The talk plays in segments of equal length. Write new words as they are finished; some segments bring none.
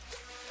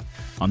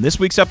On this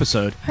week's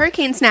episode,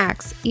 Hurricane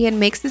snacks. Ian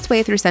makes its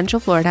way through Central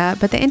Florida,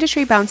 but the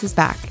industry bounces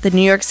back. The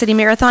New York City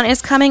Marathon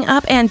is coming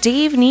up, and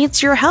Dave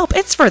needs your help.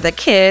 It's for the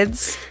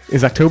kids.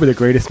 Is October the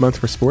greatest month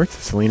for sports?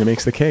 Selena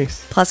makes the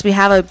case. Plus, we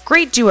have a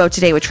great duo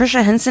today with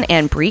Trisha Henson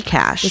and Brie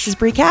Cash. This is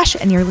Brie Cash,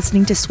 and you're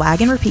listening to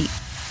Swag and Repeat.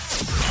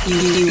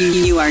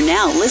 You are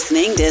now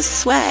listening to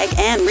Swag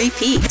and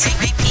Repeat.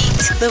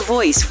 The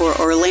voice for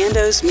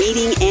Orlando's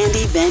meeting and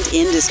event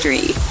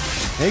industry.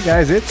 Hey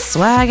guys, it's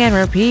Swag and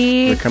We're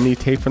coming coming to you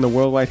taped from the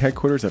worldwide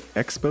headquarters of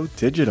Expo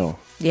Digital.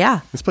 Yeah.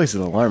 This place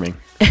is alarming.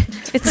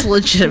 It's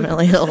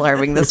legitimately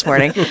alarming this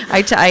morning.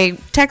 I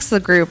texted the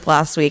group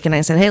last week and I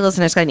said, hey,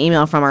 listen, I just got an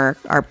email from our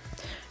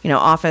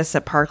office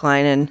at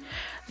Parkline, and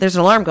there's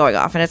an alarm going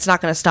off, and it's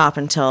not going to stop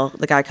until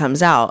the guy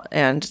comes out,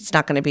 and it's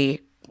not going to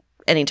be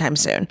anytime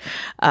soon.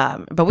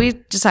 But we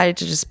decided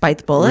to just bite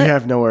the bullet. We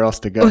have nowhere else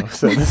to go,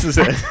 so this is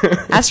it.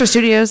 As for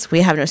studios,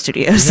 we have no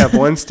studios. We have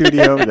one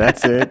studio,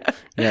 that's it.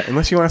 Yeah,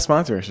 unless you want to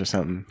sponsor us or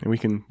something, and we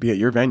can be at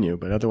your venue.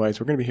 But otherwise,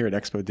 we're going to be here at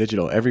Expo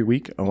Digital every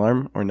week,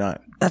 alarm or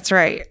not. That's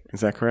right. Is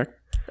that correct?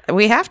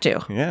 We have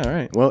to. Yeah, all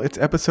right. Well, it's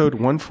episode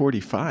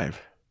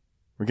 145.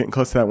 We're getting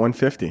close to that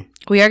 150.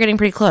 We are getting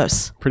pretty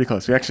close. Pretty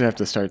close. We actually have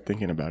to start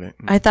thinking about it.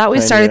 I thought we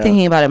Planning started it out.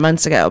 thinking about it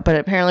months ago, but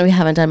apparently we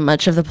haven't done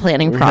much of the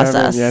planning We process.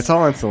 haven't- Yeah, it's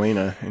all on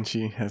Selena, and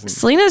she hasn't.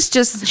 Selina's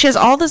she has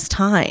all this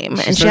time, and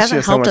says she she hasn't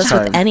has so helped much us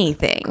time. with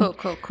anything. Cool.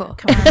 Come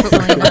on,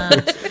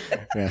 Selena.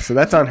 Yeah, so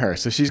that's on her.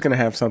 So she's going to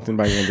have something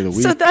by the end of the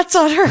week. So that's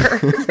on her.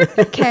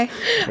 Okay.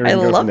 We're I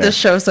gonna go love from this there.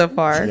 show so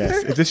far.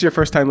 Yes. If this is your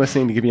first time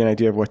listening, to give you an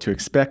idea of what to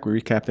expect,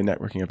 we recap the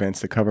networking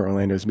events that cover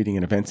Orlando's meeting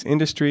and events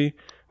industry.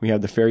 We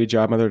have the Ferry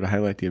Job Mother to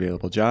highlight the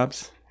available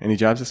jobs. Any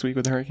jobs this week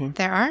with the hurricane?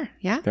 There are,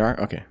 yeah. There are?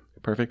 Okay,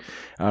 perfect.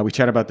 We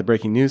chat about the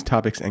breaking news,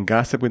 topics, and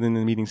gossip within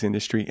the meetings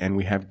industry, and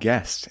we have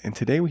guests. And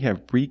today we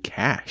have Brie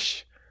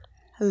Cash.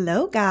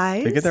 Hello,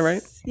 guys. Did I get that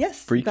right?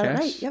 Yes. Brie you got it Cash?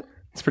 right. Yep.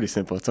 It's pretty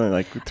simple. It's only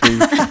like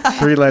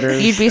three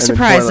letters. You'd be and then 4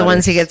 surprised the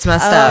ones he letters. gets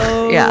messed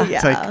up. Yeah.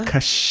 It's like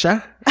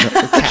Kasha. No,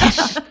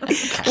 Cash.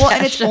 Well,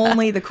 and it's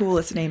only the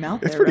coolest name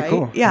out there, It's pretty right?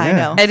 cool. Yeah, Yeah. I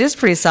know. It is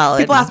pretty solid.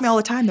 People ask me all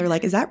the time. They're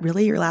like, "Is that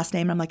really your last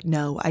name?" I'm like,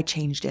 "No, I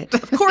changed it.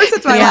 Of course,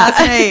 it's my Yeah.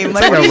 last name.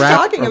 Like, like what a are you rap-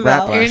 talking a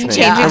rap about?" last You're going to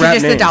name. change A it to rap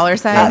just the name. dollar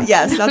sign?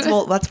 Yes, that's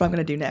what I'm going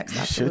to do next. You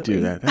should Absolutely.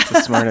 do that. That's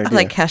a smart idea.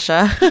 like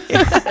Kesha.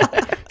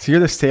 So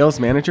you're the sales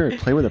manager at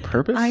Play with a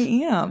Purpose? I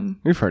am.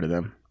 We've heard of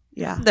them.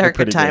 Yeah. They're a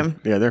Pretty good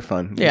time. Yeah, they're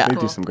fun. Yeah. They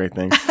do some great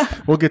things.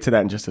 We'll get to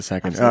that in just a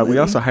second. We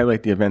also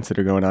highlight the events that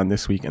are going on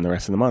this week and the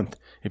rest of the month.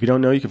 If you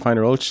don't know, you can find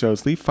our old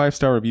shows, leave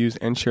 5-star reviews,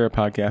 and share a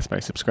podcast by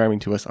subscribing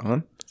to us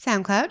on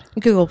SoundCloud,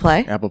 Google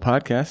Play, Apple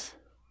Podcasts,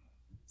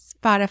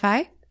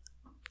 Spotify,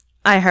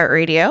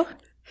 iHeartRadio,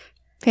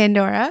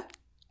 Pandora.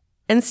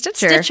 and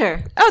Stitcher.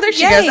 Stitcher. Oh, there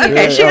she Yay. goes.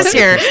 Okay, Yeah, she was okay.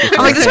 here. I'm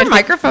like, does her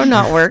microphone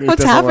not work? It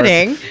What's doesn't work.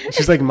 happening?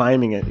 She's like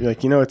miming it. You're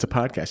like, it's a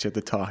podcast. You have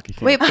to talk. You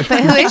can't. Wait, but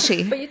who is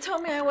she? But you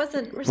told me I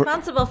wasn't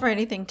responsible for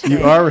anything today.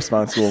 You are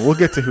responsible. We'll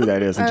get to who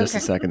that is in just a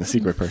second, the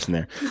secret person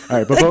there. All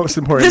right, but most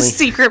The importantly,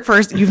 secret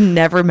person. You've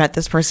never met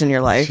this person in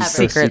your life. she's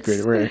so Secrets.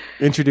 secret. We're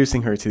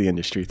introducing her to the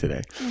industry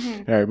today. All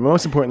right, but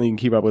most importantly, you can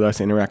keep up with us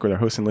and interact with our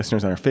hosts and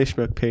listeners on our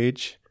Facebook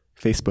page,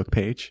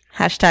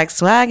 Hashtag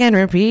swag and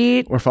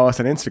repeat. or follow us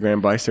on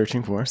Instagram by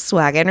searching for.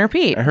 Swag and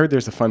repeat. I heard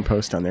there's a fun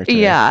post on there today.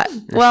 Yeah.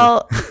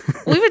 Well,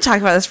 we've been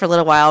talking about this for a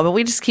little while, but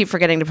we just keep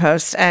forgetting to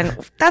post, and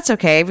that's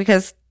okay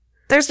because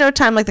there's no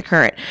time like the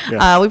current.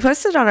 Yeah. We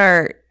posted on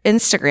our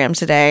Instagram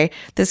today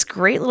this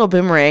great little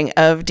boomerang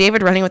of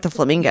David running with the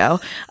flamingo.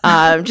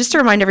 Just to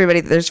remind everybody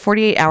that there's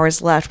 48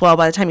 hours left. Well,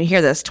 by the time you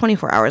hear this,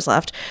 24 hours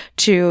left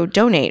to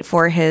donate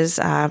for his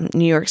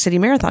New York City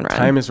Marathon run.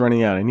 Time is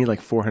running out. I need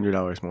like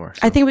 $400 more.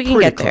 I think we can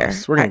pretty get there.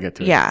 close. We're going to get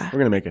to it. Yeah. We're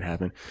going to make it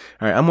happen.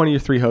 All right. I'm one of your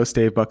 3 hosts,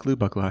 Dave Bucklew,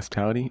 Bucklew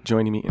Hospitality.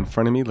 Joining me in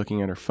front of me,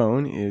 looking at her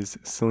phone, is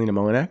Selena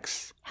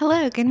Moenex.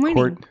 Hello, good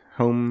morning.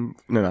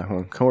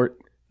 Court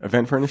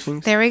Event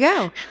Furnishings. There we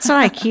go. It's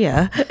not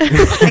IKEA.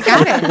 I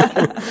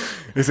got it.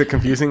 Is it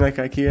confusing like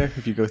IKEA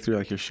if you go through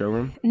like your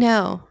showroom?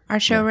 No, our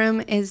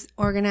showroom is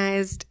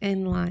organized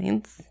in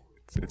lines.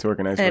 It's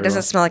organized And it very doesn't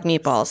well. smell like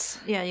meatballs.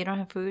 Yeah, you don't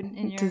have food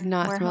in your It does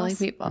not smell like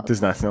warehouse? meatballs. It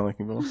does not smell like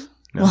meatballs.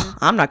 No. Well,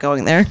 I'm not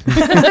going there.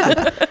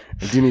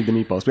 I do need the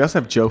meatballs. We also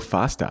have Joe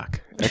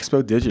Fostock,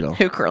 Expo Digital.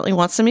 Who currently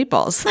wants some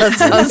meatballs? That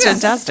sounds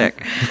fantastic.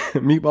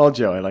 Meatball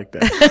Joe. I like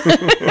that.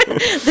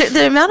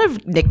 The amount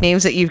of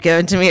nicknames that you've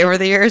given to me over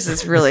the years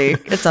is really,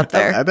 it's up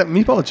there. That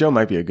Meatball Joe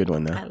might be a good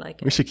one, though. I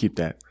like We it. should keep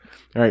that.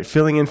 All right,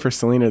 filling in for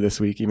Selena this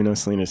week, even though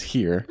Selena's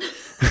here,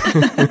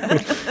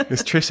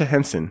 is Trisha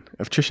Henson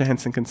of Trisha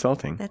Henson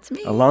Consulting. That's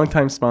me. A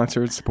longtime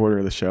sponsor and supporter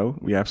of the show.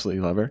 We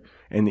absolutely love her.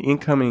 And the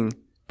incoming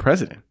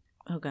president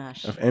Oh,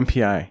 gosh. of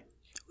MPI.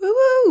 Woo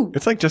woo.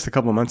 It's like just a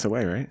couple months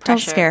away, right? Don't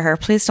Pressure. scare her.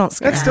 Please don't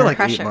scare That's her. still like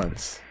Pressure. 8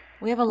 months.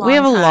 We have a long We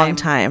have a time. long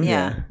time.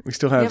 Yeah. We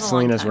still We have have a long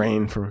Selena's time.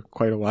 reign for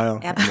quite a while.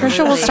 Absolutely.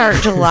 Trisha will start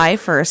July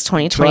 1st,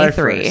 July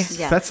 2023. 1st.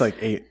 Yes. That's like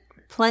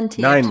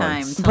Plenty 9 of time.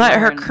 months. to But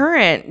her learn.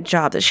 current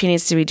job that she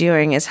needs to be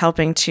doing is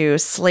helping to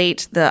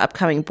slate the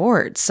upcoming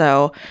board.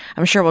 So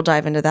I'm sure we'll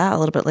dive into that a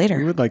little bit We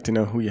later. would like to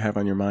know who you have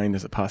on your mind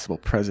as a possible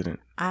president.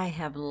 I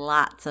have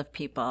lots of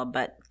people,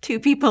 but 2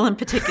 people in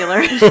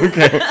particular.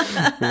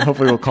 Well,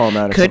 hopefully we'll call them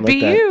out or Could something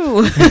be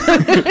like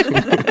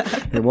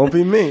that. you. It won't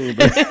be me.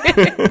 But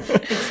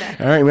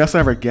All right. We also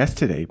have our guest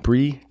today,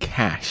 Bree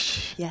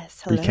Cash.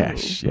 Yes, Bree hello.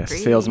 Cash. Yes.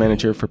 Sales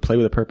manager for Play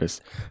with a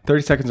Purpose.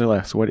 30 seconds or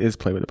less. What is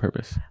Play with a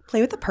Purpose?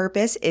 Play with a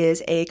Purpose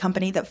is a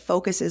company that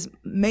focuses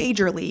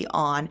majorly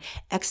on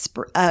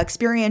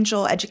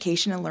experiential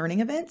education and learning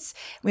events.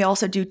 We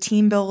also do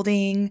team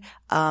building,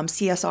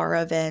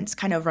 CSR events,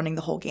 kind of running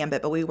the whole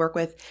gambit, but we work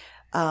with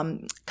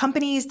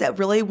companies that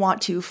really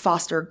want to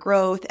foster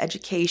growth,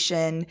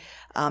 education,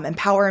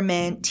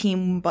 empowerment,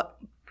 team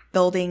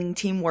building,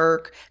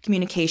 teamwork,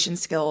 communication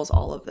skills,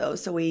 all of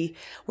those. So we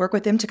work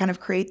with them to kind of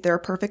create their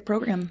perfect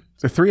program.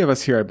 The 3 of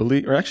us here, I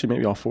believe, or actually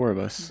maybe all 4 of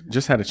us,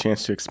 just had a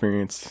chance to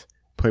experience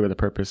Play with a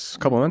Purpose a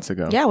couple months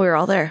ago. Yeah, we were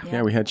all there.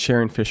 Yeah, we had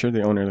Sharon Fisher,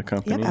 the owner of the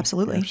company. Yep,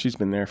 absolutely. Yeah, she's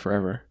been there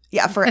forever.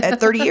 Yeah, for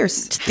 30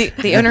 years.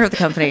 The owner of the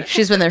company.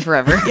 She's been there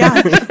forever. Yeah. I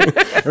mean,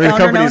 the Founder and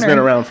company's been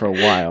owner. around for a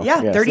while. Yeah,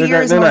 30 they're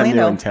years Not, in they're not new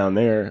Orlando. in town.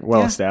 They're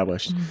well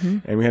established.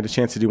 And we had a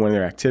chance to do one of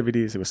their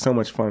activities. It was so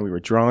much fun. We were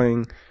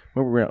drawing.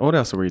 What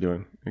else were we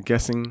doing?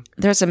 Guessing.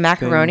 There's some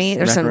macaroni. Things,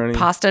 There's macaroni. some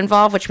pasta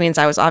involved, which means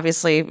I was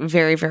obviously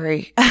very,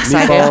 very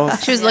excited.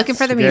 Meatballs. She was looking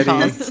for the Spaghetti.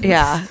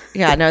 meatballs.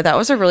 Yeah. No, that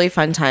was a really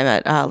fun time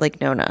at Lake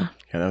Nona.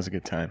 Yeah, that was a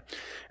good time.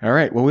 All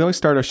right. Well, we always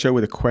start our show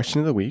with a question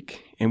of the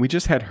week. And we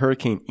just had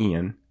Hurricane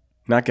Ian.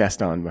 Not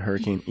Gaston, but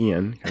Hurricane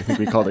Ian. I think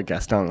we called it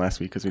Gaston last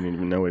week because we didn't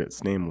even know what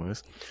its name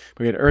was. But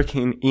we had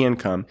Hurricane Ian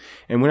come.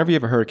 And whenever you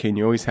have a hurricane,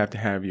 you always have to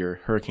have your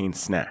hurricane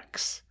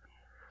snacks.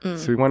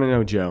 So we want to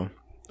know, Joe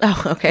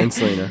Oh, okay. and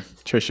Selena,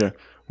 Trisha,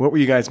 what were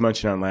you guys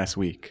munching on last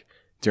week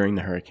during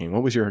the hurricane?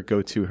 What was your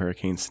go-to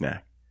hurricane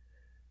snack?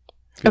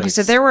 Okay,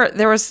 so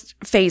there was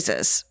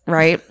phases,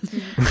 right?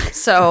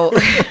 So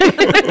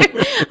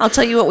I'll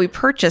tell you what we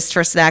purchased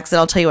for snacks, and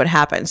I'll tell you what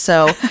happened.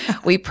 So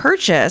we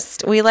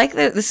like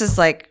that. This is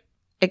like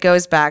it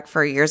goes back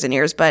for years and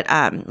years, but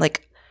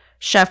like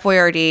Chef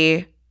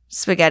Boyardee,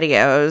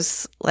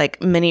 SpaghettiOs,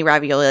 like mini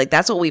ravioli, like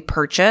that's what we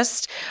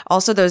purchased.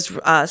 Also, those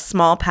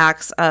small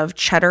packs of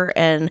cheddar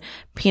and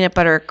peanut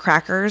butter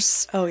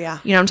crackers. Oh, yeah.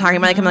 You know what I'm talking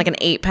about? They come in like an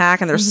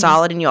 8-pack and they're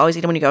solid and you always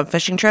eat them when you go on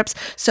fishing trips.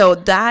 So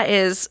that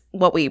is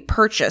what we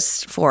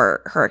purchased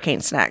for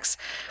hurricane snacks.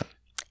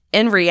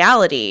 In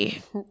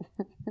reality,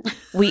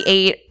 we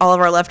ate all of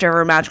our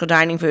leftover magical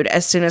dining food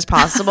as soon as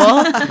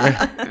possible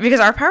because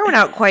our power went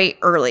out quite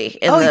early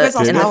in Oh, you guys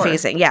lost the power.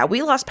 phasing. Yeah,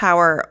 we lost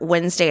power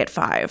Wednesday at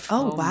 5.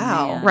 Oh,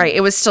 wow. Right.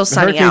 It was still The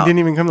sunny hurricane out. didn't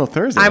even come till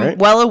Thursday, I'm right?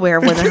 well aware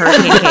of when the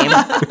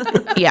hurricane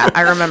came. Yeah,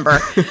 I remember.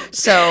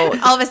 So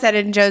All of a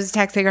sudden, Joe's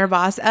texting her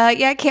boss,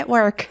 yeah, it can't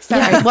work.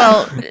 Sorry. yeah,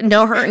 well,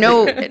 no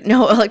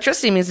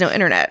electricity means no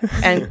internet,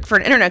 and for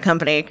an internet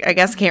company, I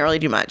guess can't really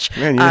do much.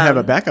 Man, you didn't have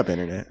a backup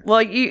internet.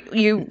 Well,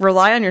 you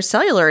rely on your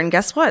cellular, and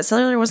guess what?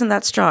 Cellular wasn't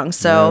that strong.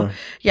 So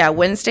yeah,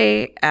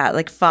 Wednesday at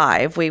like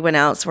 5, we went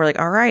out. So we're like,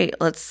 all right,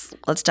 let's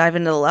dive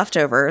into the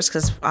leftovers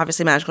because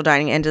obviously magical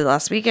dining ended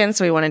last weekend,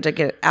 so we wanted to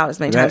get out as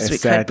many That times as we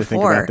is sad could to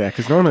think before. about that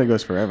because normally it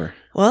goes forever.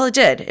 Well, it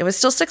did. It was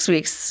still 6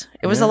 weeks.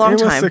 It was a long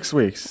It was time. 6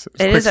 weeks. It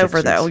quick is 6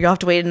 over though. weeks. You'll have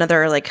to wait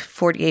another like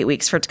 48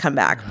 weeks for it to come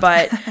back.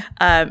 But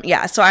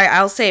yeah, so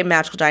I'll say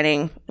magical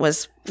dining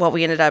was what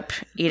we ended up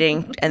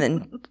eating, and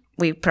then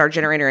we put our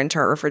generator into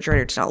our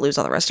refrigerator to not lose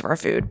all the rest of our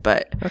food.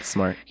 But That's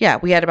smart. yeah,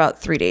 we had about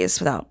 3 days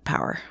without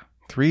power.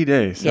 3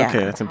 days. Yeah.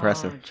 Okay, that's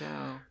impressive.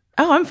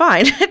 Oh, I'm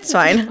fine. It's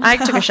fine. I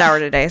took a shower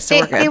today, so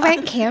we're They good.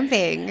 went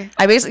camping.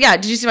 I basically, yeah.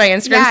 Did you see my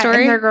Instagram Yeah,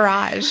 story? in their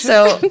garage.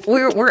 So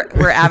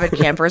we're avid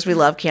campers. We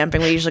love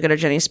camping. We usually go to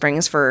Jenny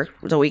Springs for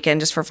the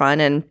weekend just for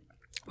fun, and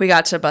we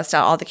got to bust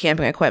out all the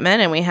camping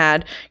equipment, and we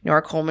had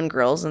our Coleman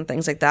grills and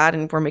things like that,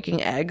 and we're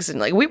making eggs, and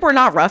like we were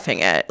not roughing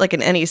it like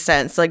in any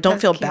sense. Like don't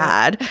feel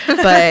bad,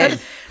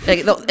 but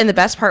like and the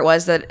best part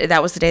was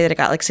that was the day that it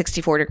got like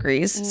 64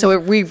 degrees. So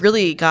we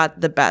really got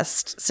the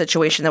best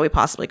situation that we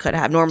possibly could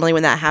have. Normally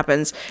when that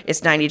happens,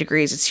 it's 90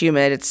 degrees, it's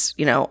humid, it's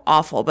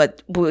awful,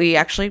 but we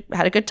actually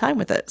had a good time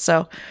with it.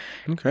 So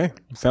Okay,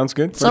 sounds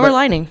good. silver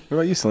lining. What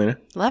about you, Selena?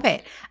 Love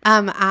it.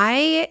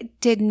 I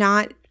did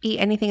not eat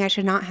anything I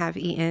should not have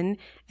eaten,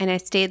 and I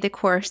stayed the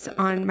course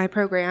on my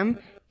program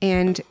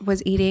and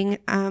was eating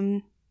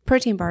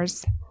protein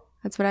bars.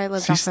 That's what I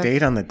lived She off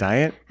stayed on the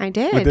diet of. I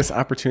did. with this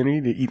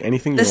opportunity to eat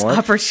anything This you want.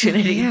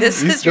 opportunity. This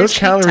These- is your those cheat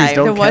calories time.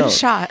 don't the one count.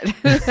 shot.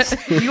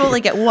 You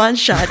only get one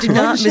shot. Do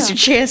not miss your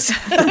chance.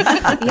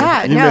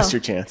 Yeah, You no. missed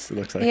your chance. It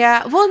looks like.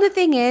 Yeah. Well, the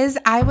thing is,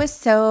 I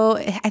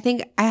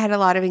think I had a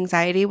lot of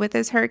anxiety with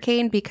this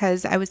hurricane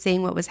because I was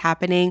seeing what was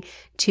happening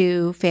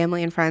to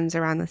family and friends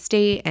around the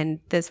state,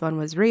 and this one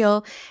was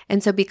real.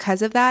 And so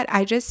because of that,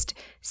 I just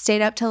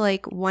stayed up till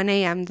like 1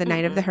 a.m. the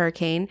night of the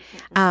hurricane.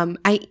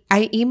 I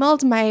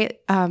emailed my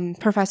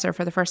professor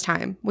for the first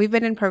time. We've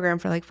been in program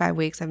for like 5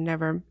 weeks. I've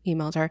never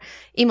emailed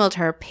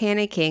her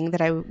panicking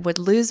that I would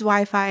lose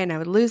Wi-Fi and I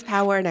would lose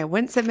power and I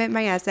wouldn't submit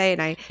my essay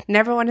and I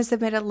never want to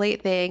submit a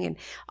late thing and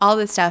all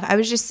this stuff. I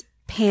was just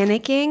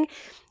panicking.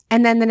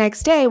 And then the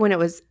next day when it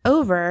was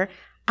over,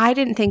 I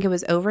didn't think it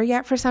was over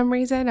yet for some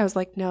reason. I was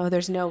like, no,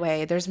 there's no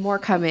way. There's more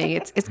coming.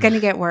 It's going to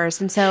get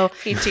worse. And so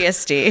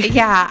PTSD.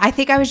 yeah, I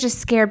think I was just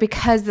scared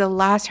because the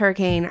last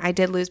hurricane, I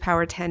did lose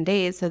power 10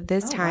 days. So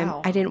this time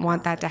wow. I didn't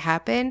want that to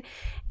happen.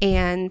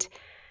 And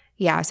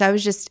yeah, so I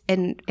was just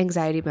in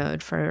anxiety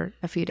mode for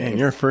a few days. And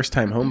you're a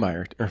first-time home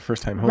buyer or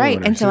first-time homeowner.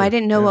 Right. And so too. I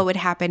didn't know what would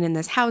happen in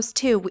this house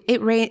too.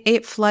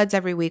 It floods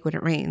every week when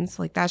it rains.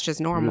 Like that's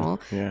just normal.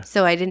 Yeah.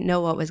 So I didn't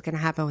know what was going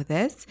to happen with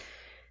this.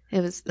 It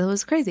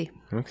was crazy.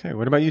 Okay.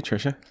 What about you,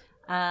 Trisha?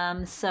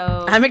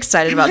 So I'm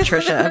excited about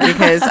Trisha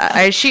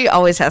because she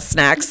always has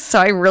snacks. So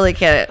I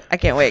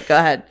can't wait. Go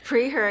ahead.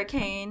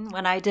 pre-hurricane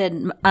when I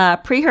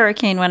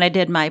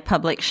did my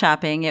public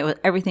shopping,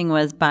 everything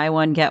was buy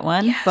one get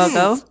one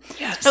BOGO.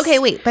 Okay,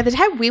 wait. By the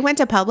time we went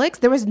to Publix,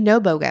 there was no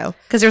BOGO.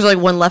 Because there's only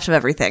one left of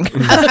everything.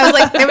 I was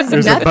like, there was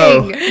There's a nothing.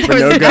 bow, There but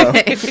was no go.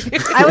 nothing.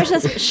 I was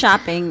just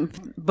shopping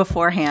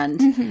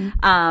beforehand,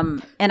 and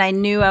I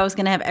knew I was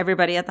going to have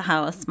everybody at the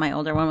house. My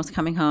older one was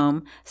coming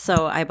home,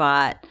 so I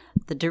bought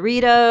the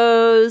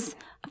Doritos,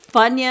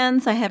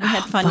 Funyuns. I haven't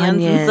had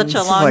Funyuns in such a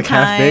Funyuns. long Like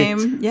half-baked.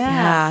 time.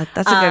 Yeah,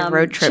 that's a good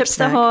road trip Chips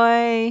snack.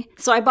 Ahoy.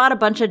 So I bought a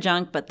bunch of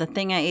junk, but the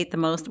thing I ate the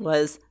most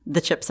was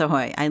the Chips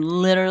Ahoy. I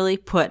literally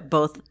put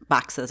both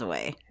boxes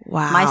away.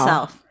 Wow.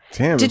 Myself.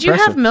 Damn. Did you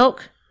impressive. have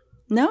milk?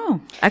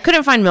 No. I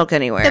couldn't find milk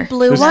anywhere. The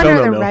blue There's one still or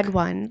no the milk. red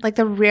one? Like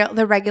the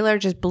regular,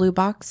 just blue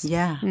box?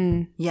 Yeah.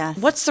 Yes.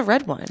 What's the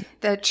red one?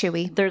 The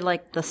chewy. They're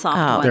like the soft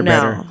Oh, one. They're no.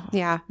 better.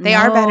 Yeah, they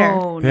are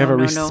better. They have a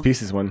no, Reese's no.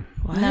 Pieces one.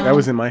 No. That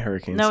was in my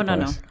hurricane. No.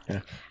 supplies.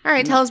 Yeah. All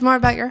right, tell us more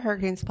about your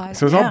hurricane supplies.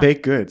 So it was all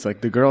baked goods.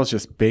 Like the girls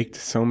just baked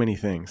so many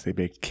things. They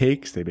baked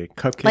cakes. They baked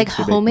cupcakes. like they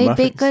baked homemade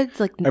muffins. baked goods?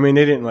 Like I mean,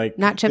 they didn't like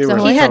Not Chips they were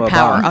Ahoy? He from had a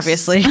power, box.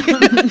 obviously.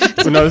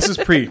 Well, no, this was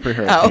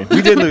pre-hurricane. Oh.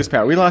 We did lose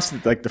power. We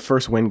lost like the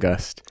first wind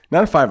gust.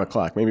 Not at 5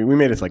 o'clock. Maybe we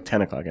made it like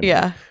 10 o'clock.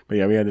 Yeah. But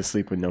yeah, we had to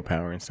sleep with no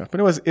power and stuff. But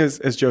it was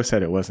as Joe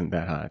said, it wasn't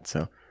that hot,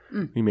 so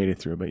we made it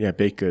through. But yeah,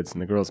 baked goods,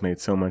 and the girls made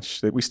so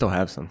much that we still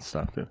have some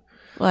stuff. Too.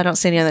 Well, I don't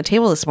see any on the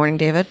table this morning,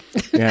 David.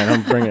 Yeah,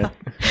 don't bring it.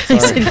 He Sorry.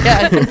 said,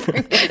 yeah, don't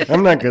bring it.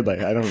 I'm not good. Like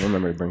I don't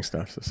remember to bring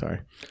stuff. So sorry.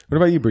 What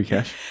about you,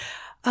 Brikesh?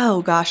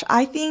 Oh gosh,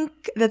 I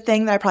think the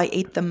thing that I probably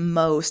ate the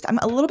most, I'm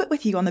a little bit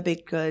with you on the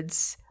baked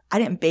goods. I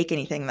didn't bake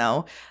anything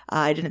though.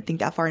 I didn't think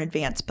that far in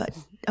advance, but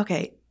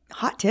okay.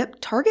 Hot tip,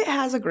 Target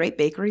has a great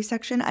bakery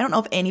section. I don't know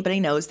if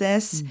anybody knows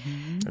this.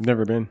 I've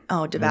never been.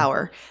 Oh,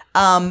 devour.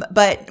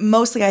 But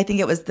mostly I think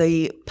it was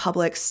the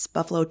Publix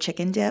buffalo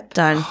chicken dip.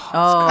 Done.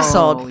 Oh,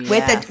 Sold.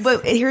 With the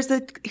but here's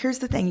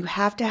the thing. You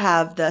have to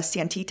have the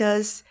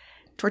Santitas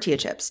tortilla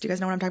chips. Do you guys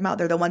know what I'm talking about?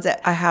 They're the ones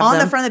that I have on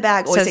them. the front of the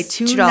bag always say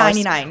Says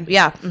 $2.99.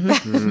 Yeah.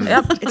 Mhm.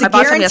 Yep. It's I a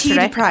bought some guaranteed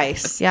yesterday.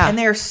 price. Yeah. And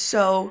they're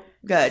so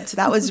good. So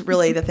that was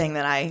really the thing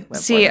that I went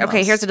See, for the okay,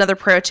 most. here's another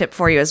pro tip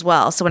for you as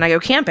well. So when I go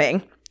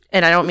camping,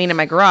 and I don't mean in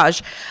my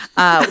garage,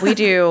 we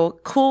do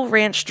Cool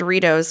Ranch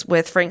Doritos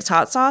with Frank's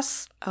hot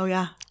sauce. Oh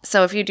yeah.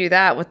 So if you do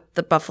that with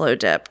the buffalo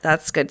dip,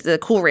 that's good. The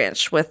Cool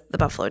Ranch with the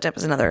buffalo dip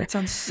is another. It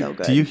sounds so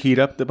good. Do you heat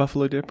up the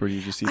buffalo dip, or do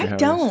you just eat it how I it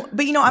is? don't.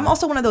 But I'm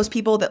also one of those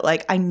people that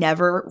like I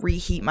never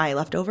reheat my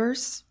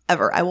leftovers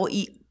ever. I will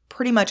eat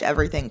pretty much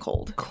everything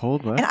cold.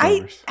 Cold And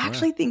leftovers. I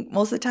actually think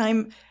most of the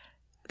time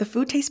the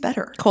food tastes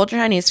better. Cold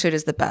Chinese food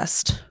is the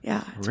best.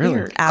 Yeah. It's Really?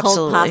 weird.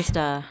 Absolutely. Cold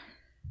pasta.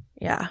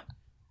 Yeah.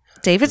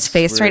 David's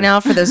face right now,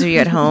 for those of you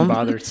at I'm home,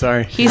 bothered.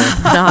 Sorry. he's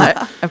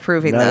not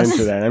approving not this.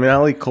 into that. I mean,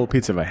 I'll eat cold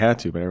pizza if I had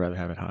to, but I'd rather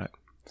have it hot.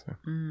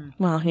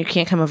 Well, you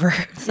can't come over.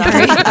 Sorry.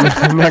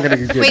 I'm not going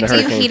to get wait, in a do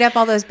you hurricane. heat up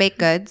all those baked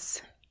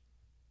goods?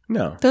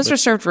 No. Those are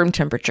served room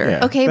temperature.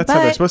 Yeah. Okay, That's how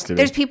they're but supposed to be.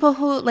 there's people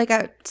who like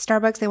at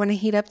Starbucks they want to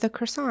heat up the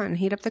croissant,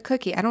 heat up the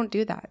cookie. I don't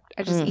do that.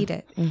 I just eat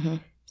it. Mm-hmm.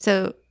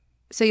 So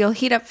you'll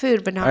heat up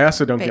food, but not. I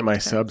also don't get baked my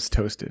goods. subs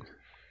toasted.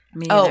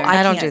 Me Oh, either.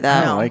 I don't can't. do that. I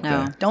No. don't like no.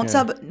 that. Don't Yeah.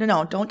 sub.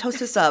 No, don't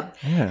toast a sub.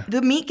 Yeah.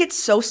 The meat gets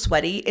so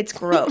sweaty. It's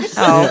gross.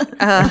 Oh,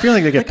 I feel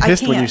like they get I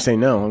pissed when you can't. say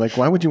no. Like,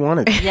 why would you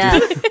want it?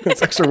 Yes.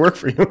 It's extra work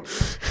for you.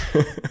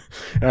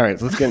 All right,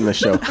 so let's get in the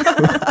show.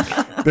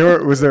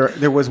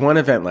 There was one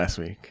event last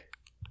week.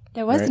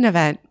 There was Right. an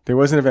event. There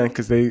was an event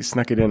because they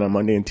snuck it in on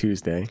Monday and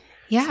Tuesday.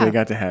 Yeah. So they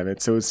got to have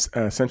it. So it's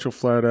Central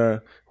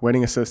Florida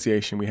Wedding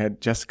Association. We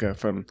had Jessica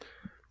from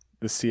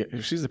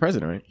she's the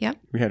president, right? Yep.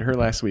 We had her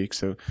last week,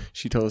 so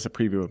she told us a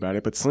preview about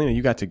it. But Selena,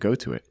 you got to go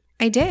to it.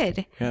 I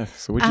did. Yeah.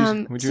 So would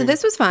you? So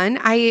this was fun.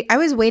 I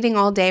was waiting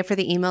all day for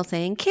the email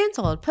saying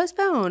canceled,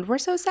 postponed. We're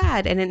so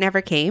sad, and it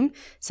never came.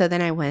 So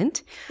then I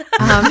went. So,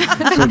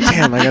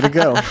 damn, I got to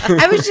go.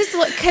 I was just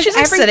because she's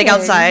like sitting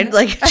outside,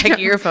 like checking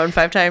your phone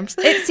 5 times.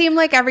 It seemed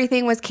like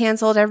everything was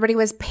canceled. Everybody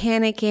was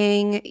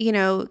panicking,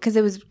 because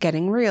it was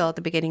getting real at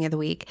the beginning of the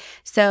week.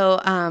 So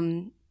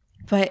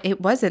but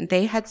it wasn't.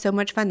 They had so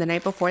much fun. The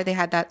night before, they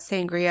had that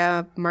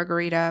sangria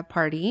margarita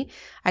party.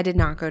 I did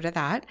not go to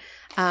that.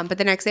 But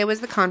the next day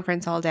was the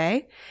conference all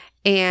day.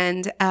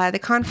 And the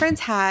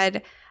conference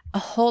had a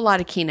whole lot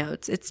of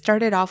keynotes. It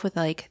started off with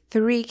like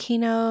 3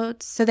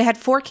 keynotes. So they had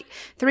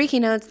 3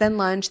 keynotes, then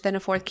lunch, then a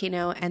 4th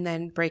keynote, and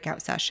then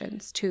breakout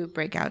sessions, 2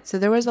 breakouts. So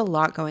there was a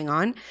lot going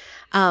on.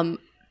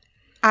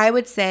 I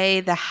would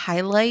say the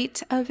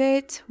highlight of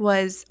it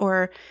was,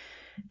 or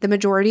the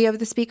majority of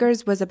the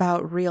speakers was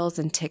about Reels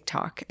and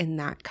TikTok and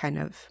that kind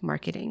of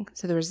marketing.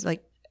 So there was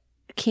like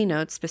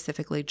keynotes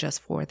specifically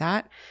just for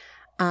that.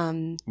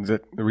 The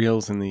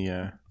Reels and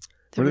the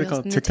what are they Reels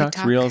called? and the TikToks?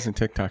 TikTok. Reels and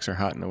TikToks are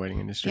hot in the wedding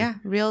industry. Yeah,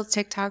 Reels,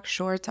 TikTok,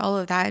 Shorts, all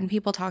of that. And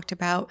people talked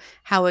about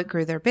how it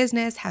grew their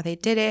business, how they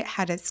did it,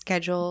 how to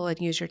schedule and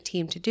use your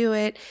team to do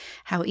it,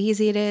 how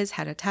easy it is,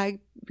 how to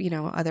tag,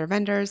 other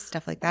vendors,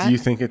 stuff like that. Do you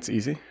think it's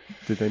easy?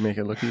 Did they make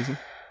it look easy?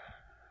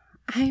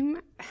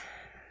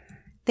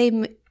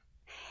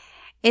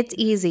 It's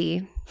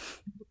easy.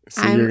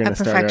 So you're I'm going a to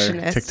start our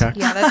perfectionist. TikTok?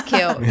 Yeah, that's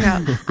cute.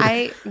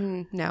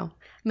 No.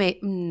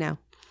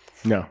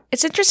 No.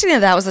 It's interesting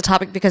that was the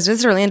topic because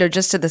Visit Orlando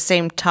just did the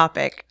same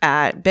topic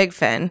at Big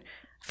Fin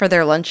for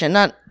their luncheon.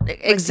 Not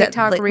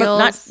TikTok,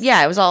 Reels?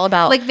 It was all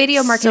about Like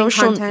video marketing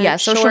content, Yeah,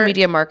 social short-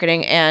 media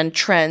marketing and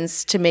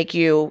trends to make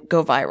you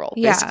go viral,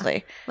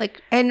 basically.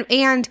 Like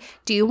and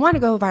do you want to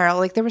go viral?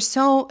 Like there was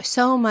so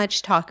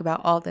much talk about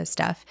all this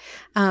stuff.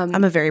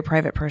 I'm a very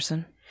private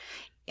person.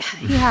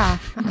 Yeah.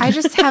 I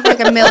just have like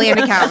a million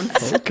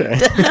accounts. Okay.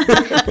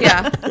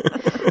 Yeah.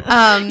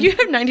 You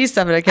have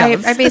 97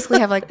 accounts. I basically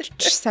have like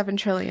 7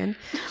 trillion.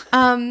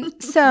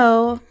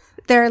 So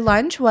their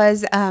lunch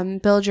was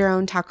build your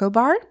own taco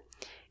bar.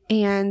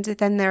 And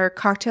then their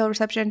cocktail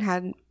reception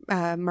had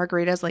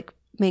margaritas, like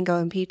mango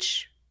and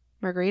peach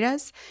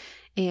margaritas,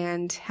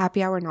 and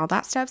happy hour and all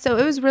that stuff. So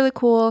it was really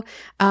cool.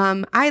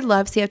 I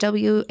love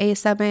CFWA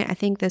Summit. I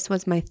think this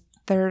was my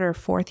 3rd or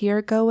 4th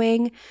year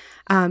going.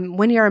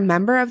 When you're a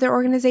member of their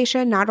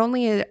organization, not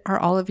only are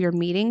all of your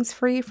meetings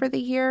free for the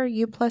year,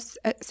 you plus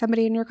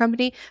somebody in your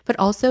company, but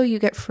also you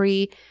get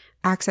free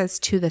access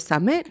to the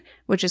summit,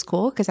 which is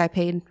cool because I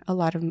paid a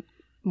lot of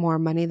more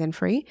money than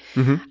free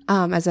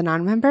as a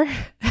non-member.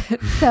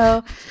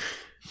 So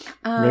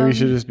Maybe you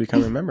should just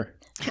become a member.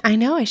 I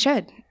know I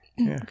should.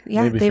 Yeah.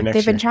 Yeah, maybe for next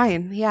they've been year.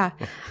 trying. Yeah.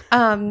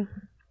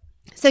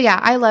 So yeah,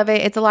 I love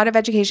it. It's a lot of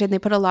education. They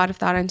put a lot of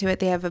thought into it.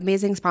 They have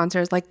amazing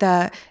sponsors. Like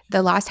the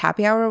last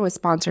happy hour was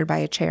sponsored by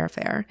a chair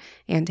fair,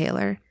 Ann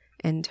Taylor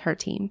and her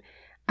team.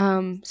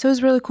 So it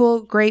was really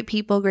cool. Great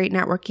people, great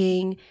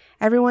networking.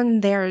 Everyone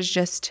there is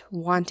just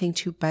wanting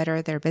to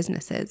better their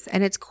businesses.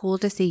 And it's cool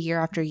to see year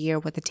after year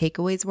what the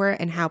takeaways were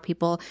and how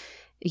people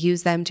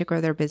use them to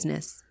grow their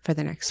business for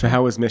the next So year.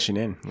 how was Mission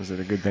Inn? Was it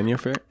a good venue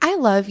for it? I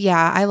love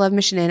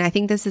Mission Inn. I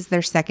think this is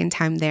their 2nd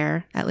time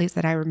there, at least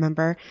that I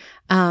remember.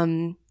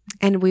 And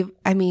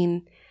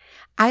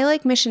I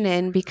like Mission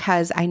Inn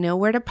because I know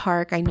where to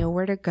park. I know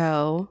where to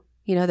go.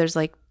 There's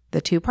like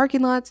the 2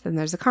 parking lots, then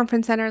there's the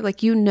conference center. Like,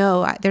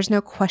 there's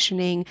no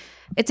questioning.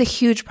 It's a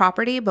huge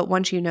property, but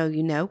once you know,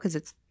 because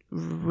it's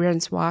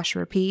rinse, wash,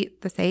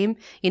 repeat, the same.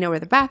 You know where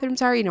the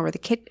bathrooms are. You know where the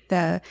kitchen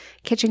It's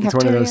cafeteria.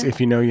 one of those,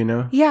 if you know, you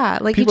know. Yeah,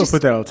 like People you just,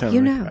 put that all the time.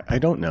 You like, know. I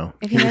don't know.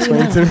 If Can you you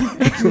know, explain it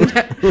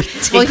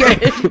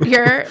to me?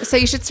 Well, so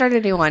you should start a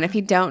new one. If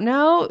you don't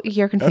know,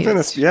 you're I'm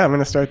confused.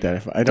 gonna start that.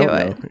 If I don't Do know,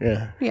 it.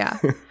 yeah. Yeah.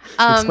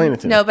 Explain it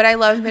to me. No, but I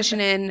love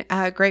Mission Inn.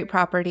 Great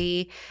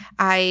property.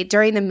 I,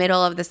 during the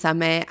middle of the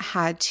summit,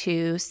 had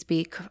to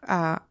speak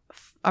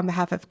on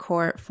behalf of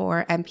court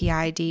for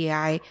MPI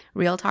DEI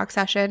Real Talk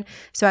session.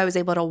 So I was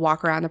able to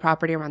walk around the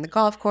property, around the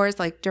golf course,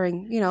 like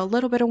during, a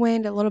little bit of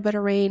wind, a little bit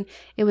of rain.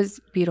 It was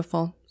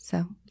beautiful.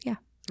 So yeah.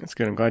 That's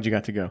good. I'm glad you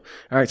got to go.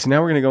 All right. So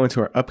now we're going to go into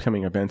our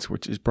upcoming events,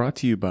 which is brought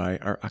to you by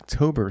our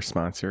October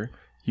sponsor,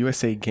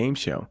 USA Game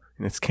Show.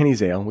 And it's Kenny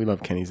Zale. We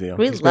love Kenny Zale.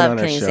 We He's been love on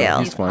our Kenny show. Zale.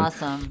 He's fun.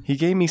 Awesome. He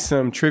gave me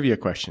some trivia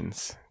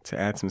questions to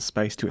add some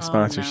spice to a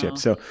sponsorship. no.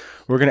 So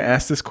we're going to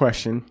ask this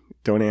question.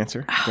 Don't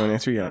answer. Don't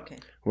answer yet. Okay.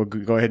 We'll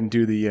go ahead and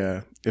do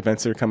the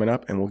events that are coming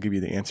up, and we'll give you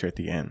the answer at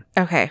the end.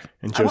 Okay.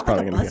 And I Joe's want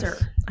probably like a going to buzzer.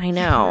 guess. I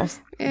know.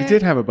 We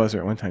did have a buzzer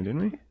at one time,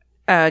 didn't we?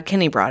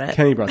 Kenny brought it.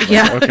 Kenny brought the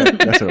Yeah. buzzer. Okay,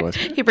 that's what it was.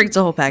 He brings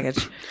the whole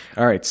package.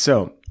 All right.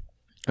 So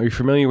are you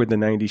familiar with the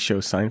 90s show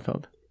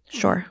Seinfeld?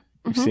 Sure.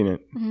 You've seen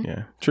it?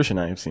 Yeah. Trish and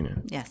I have seen it.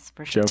 Yes,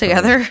 for sure. Joe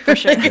Together. For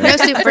sure. No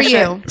soup for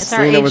you. It's our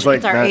Selena age, was like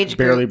it's our not age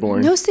barely group.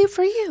 born. No soup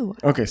for you.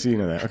 Okay, so you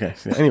know that. Okay.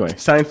 So anyway,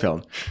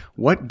 Seinfeld.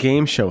 What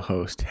game show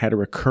host had a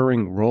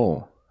recurring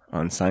role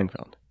on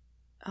Seinfeld?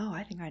 Oh,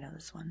 I think I know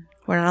this one.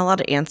 We're not allowed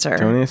to answer.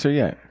 Don't answer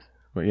yet.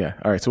 But yeah.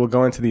 All right. So we'll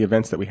go into the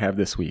events that we have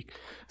this week.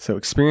 So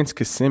Experience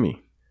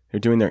Kissimmee. They're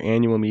doing their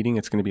annual meeting.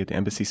 It's going to be at the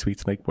Embassy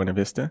Suites Lake Buena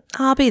Vista.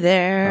 I'll be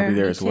there. I'll be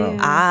there as well.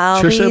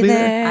 I'll Trish will be be there.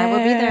 there? I will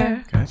be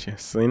there. Gotcha.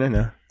 Selena,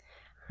 no.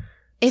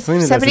 If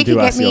Selena somebody doesn't could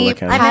do get me Osceola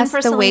County. I'm in past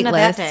for the wait Selena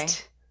that day.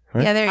 list.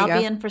 What? Yeah, there you I'll go.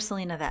 be in for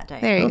Selena that day.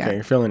 There you Okay, go.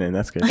 you're filling in.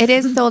 That's good. It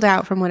is sold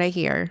out from what I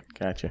hear.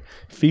 Gotcha.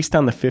 Feast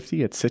on the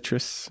 50 at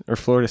Citrus or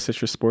Florida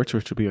Citrus Sports,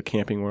 which will be a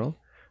Camping World.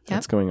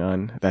 That's going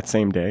on that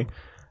same day.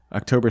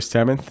 October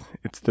 7th,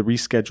 it's the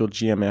rescheduled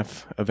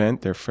GMF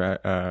event,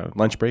 their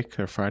lunch break,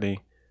 their Friday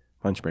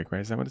lunch break,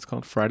 right? Is that what it's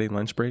called? Friday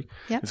lunch break?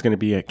 Yep. It's going to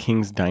be at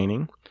King's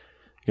Dining.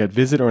 You got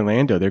Visit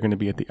Orlando. They're going to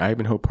be at the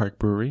Ivanhoe Park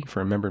Brewery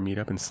for a member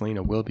meetup, and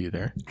Selena will be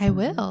there. I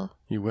will.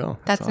 You will.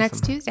 That's awesome.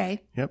 next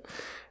Tuesday. Yep.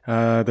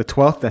 The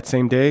 12th, that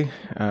same day,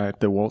 at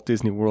the Walt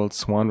Disney World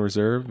Swan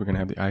Reserve, we're going to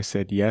have the I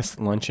Said Yes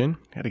luncheon.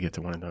 Got to get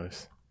to one of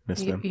those.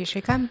 Miss them. You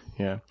should come.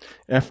 Yeah.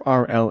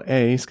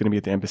 FRLA is going to be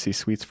at the Embassy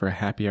Suites for a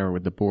happy hour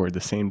with the board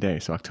the same day.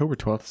 So October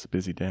 12th is a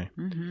busy day.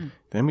 Mm-hmm.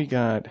 Then we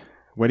got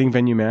Wedding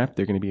Venue Map.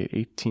 They're going to be at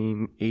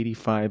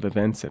 1885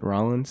 events at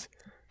Rollins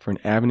for an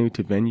avenue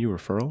to venue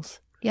referrals.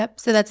 Yep.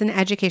 So that's an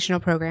educational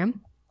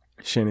program.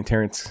 Shannon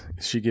Terrence,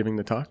 is she giving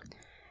the talk?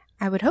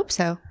 I would hope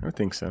so. I would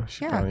think so.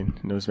 She Yeah. probably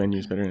knows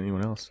venues better than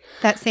anyone else.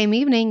 That same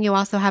evening, you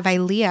also have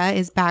ILEA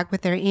is back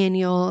with their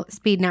annual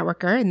Speed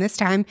Networker, and this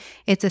time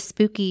it's a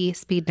spooky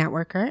Speed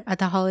Networker at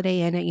the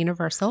Holiday Inn at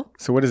Universal.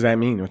 So what does that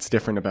mean? What's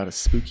different about a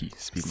spooky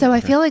speed? So I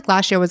feel like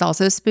last year was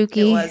also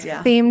spooky It was,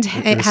 yeah. themed.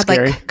 It was had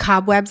scary? like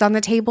cobwebs on the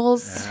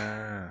tables.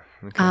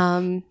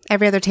 Okay.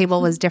 Every other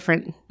table was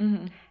different,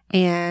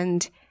 and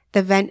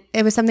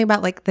it was something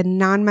about like the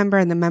non-member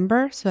and the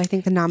member. So I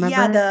think the non-member.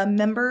 Yeah, the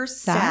members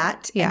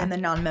Sat, sat, yeah. and then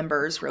the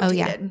non-members Oh rotated.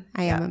 yeah,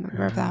 I am a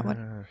member of that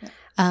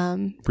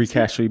one. Free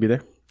cash, will you be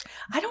there?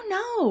 I don't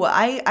know.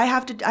 I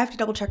have to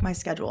double check my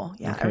schedule.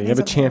 Yeah, Okay. You have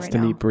a chance to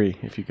meet Bree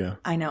if you go.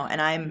 I know,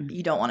 and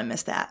you don't want to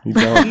miss that. You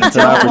don't. You It's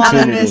an don't want to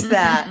opportunity. miss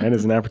that. That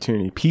is an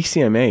opportunity.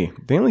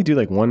 PCMA, they only do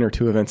like 1 or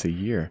 2 events a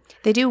year.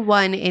 They do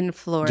one in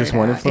Florida. Just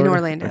one in Florida? In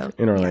Orlando.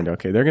 Okay. In Orlando.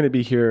 Okay. They're going to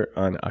be here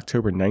on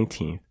October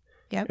 19th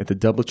Yep. at the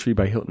Doubletree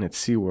by Hilton at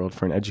SeaWorld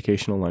for an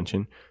educational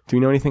luncheon. Do we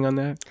know anything on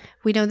that?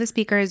 We know the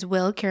speaker is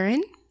Will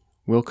Curran.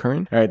 Will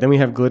Curran? All right. Then we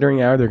have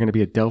Glittering Hour. They're going to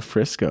be at Del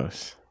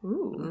Frisco's.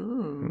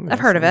 I've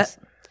heard of it.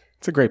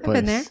 It's a great place.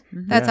 Been there.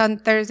 That's on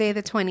Thursday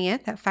the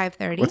 20th at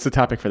 5:30. What's the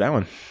topic for that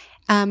one?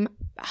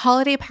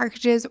 Holiday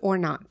packages or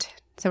not?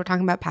 So we're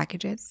talking about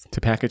packages.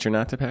 To package or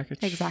not to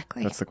package?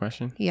 Exactly. That's the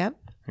question? Yep.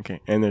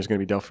 Okay. And there's going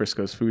to be Del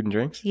Frisco's food and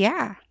drinks?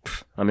 Yeah.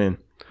 I'm in.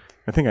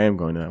 I think I am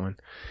going to that one.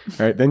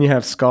 All right. Then you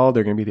have Skull.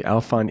 They're going to be the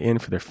Alfond Inn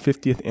for their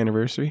 50th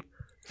anniversary.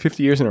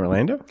 50 years in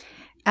Orlando?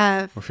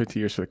 Or 50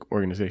 years for the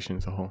organization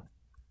as a whole?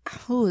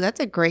 Oh, that's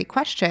a great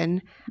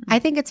question. I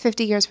think it's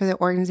 50 years for the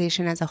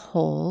organization as a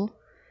whole,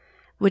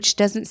 which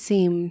doesn't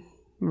seem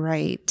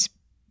right.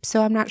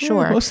 So I'm not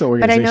sure. Most of the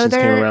But I organizations know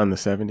came they're around the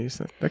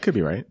 70s. That could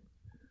be right.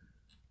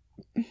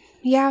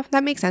 Yeah,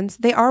 that makes sense.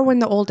 They are one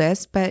of the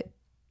oldest, but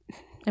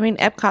I mean,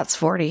 Epcot's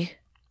 40.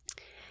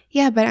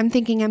 yeah, but I'm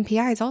thinking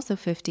MPI is also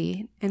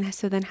 50. And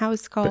so then how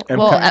is Skull? But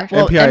MPI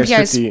MPI, is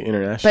is 50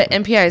 international. But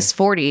MPI is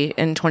 40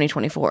 in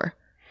 2024.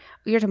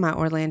 You're talking about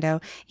Orlando.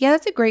 Yeah,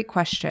 that's a great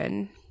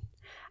question.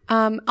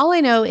 All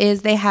I know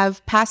is they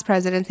have past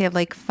presidents. They have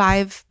like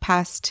 5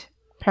 past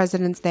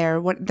presidents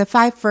there. The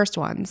 5 first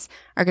ones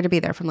are going to be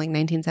there from like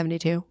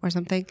 1972 or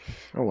something.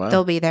 Oh, wow.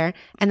 They'll be there.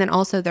 And then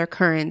also their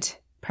current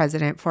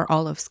president for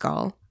all of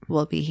Skull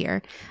will be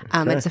here.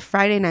 It's a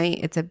Friday night.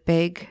 It's a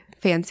big,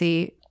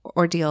 fancy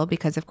ordeal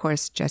because, of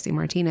course, Jesse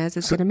Martinez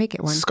is going to make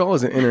it one. Skull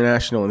is an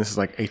international, and this is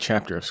like a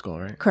chapter of Skull,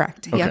 right?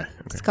 Correct. Okay, Yep.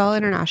 okay. Skull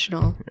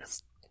International.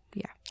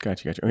 Yeah.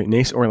 Gotcha. Okay,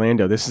 Nace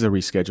Orlando. This is a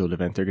rescheduled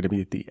event. They're going to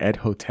be at the Ed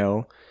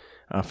Hotel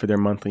for their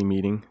monthly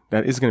meeting.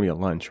 That is going to be a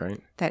lunch,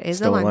 right? That is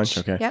Still a lunch.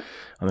 Okay. Yep.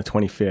 On the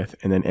 25th.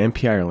 And then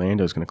MPI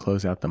Orlando is going to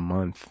close out the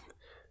month.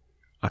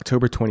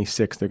 October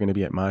 26th, they're going to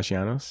be at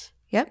Maggiano's.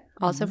 Yep.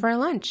 Also for a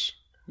lunch.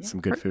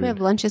 Some good food. We have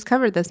lunches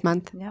covered this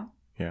month. Yeah.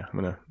 Yeah, I'm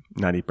going to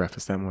not eat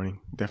breakfast that morning.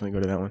 Definitely go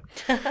to that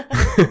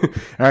one.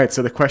 All right,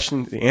 so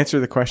the answer to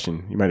the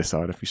question, you might have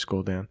saw it if you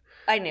scroll down.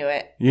 I knew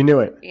it. You knew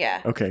it?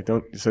 Yeah. Okay,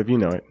 so if you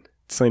know it.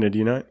 Selena, do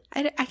you know it?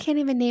 I can't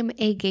even name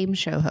a game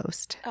show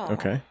host.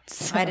 Okay.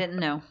 I didn't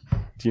know.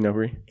 Do you know,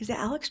 Brie? Is it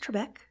Alex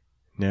Trebek?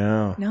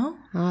 No. No.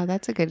 Oh,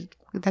 that's a good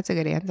answer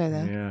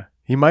though. Yeah.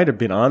 He might have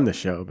been on the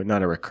show, but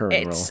not a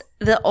recurring role. It's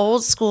the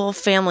old school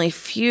Family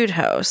Feud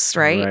host,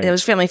 right? Right. It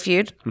was Family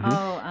Feud.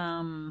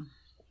 Oh,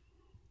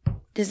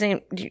 His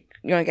name, you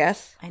want to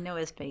guess? I know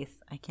his face.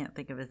 I can't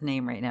think of his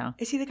name right now.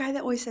 Is he the guy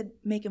that always said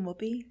 "making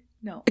whoopee"?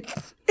 No.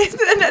 Is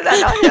that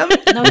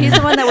not him? No, he's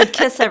the one that would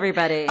kiss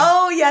everybody.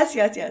 Oh yes.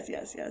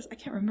 I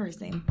can't remember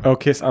his name. Oh,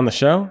 Kiss on the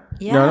show? No, I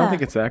Yeah. don't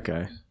think it's that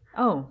guy.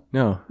 Oh.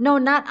 No. No,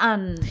 not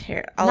on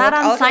Here, not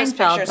on I'll look at his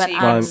Seinfeld, picture but so you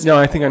on can- No,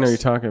 I think I know who you're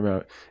talking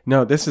about.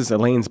 No, this is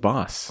Elaine's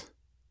boss,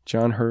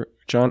 John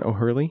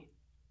O'Hurley,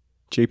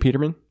 Jay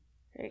Peterman.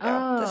 There you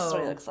go. This is what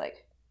he Oh. looks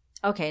like.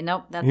 Okay,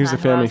 nope, that's He was not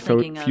a who I Family was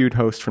thinking of. Feud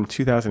host from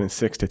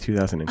 2006 to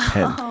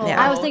 2010.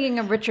 Yeah. I was thinking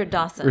of Richard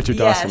Dawson. Richard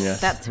Yes. Dawson,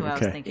 yes. That's who I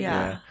was Okay. thinking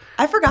Yeah. of.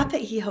 I forgot that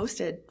he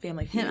hosted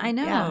Family Feud. I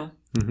know. Yeah.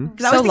 Mm-hmm.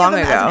 'Cause I So was thinking long of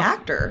him ago. as an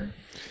actor.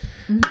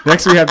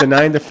 Next, we have the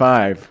 9 to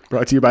 5,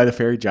 brought to you by the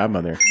Fairy Job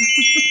Mother.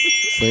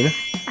 Selena?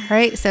 All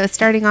right, so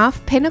starting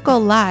off,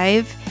 Pinnacle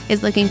Live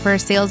is looking for a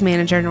sales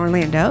manager in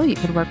Orlando. You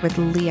could work with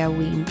Leah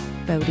Ween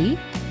Bodie.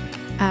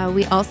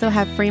 We also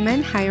have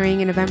Freeman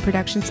hiring an event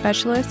production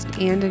specialist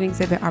and an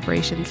exhibit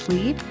operations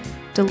lead.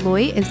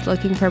 Deloitte is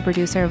looking for a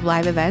producer of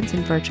live events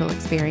and virtual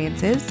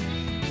experiences.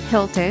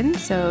 Hilton,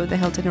 so the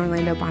Hilton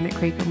Orlando, Bonnet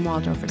Creek, and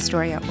Waldorf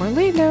Astoria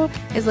Orlando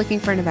is looking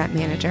for an event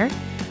manager.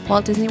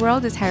 Walt Disney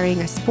World is hiring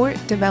a sport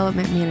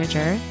development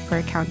manager for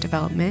account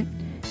development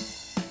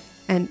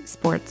and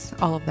sports,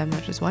 all of them,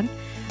 not just one.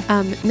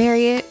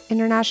 Marriott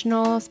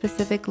International,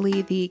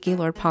 specifically the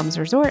Gaylord Palms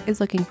Resort, is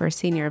looking for a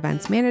senior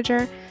events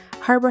manager.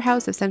 Harbor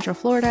House of Central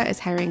Florida is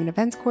hiring an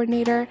events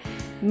coordinator.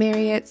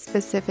 Marriott,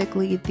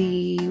 specifically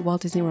the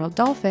Walt Disney World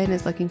Dolphin,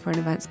 is looking for an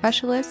event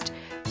specialist.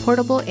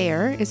 Portable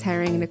Air is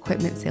hiring an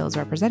equipment sales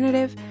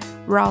representative.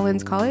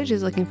 Rollins College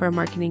is looking for a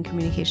marketing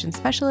communications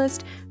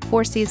specialist.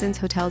 Four Seasons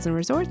Hotels and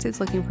Resorts is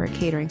looking for a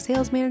catering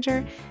sales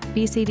manager.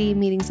 BCD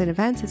Meetings and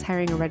Events is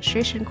hiring a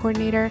registration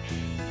coordinator.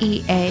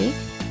 EA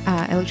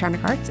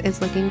Electronic Arts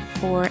is looking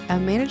for a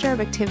manager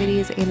of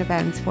activities and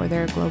events for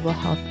their global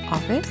health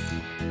office.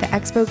 The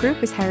Expo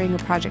Group is hiring a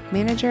project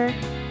manager.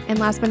 And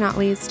last but not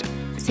least,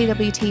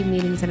 CWT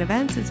Meetings and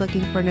Events is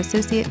looking for an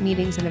associate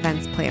meetings and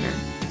events planner.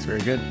 That's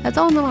very good. That's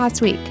all in the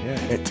last week.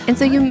 Yeah. And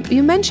so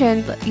you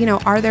mentioned,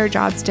 are there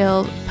jobs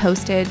still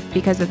posted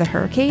because of the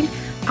hurricane?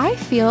 I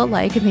feel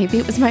like maybe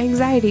it was my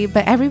anxiety,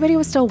 but everybody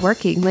was still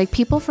working. Like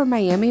people from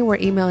Miami were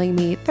emailing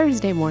me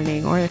Thursday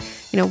morning or,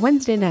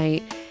 Wednesday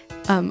night.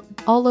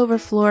 All over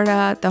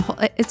Florida,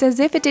 it's as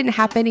if it didn't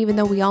happen, even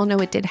though we all know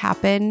it did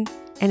happen,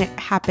 and it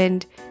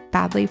happened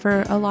badly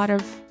for a lot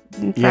of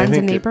friends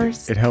and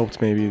neighbors. It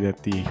helped maybe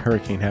that the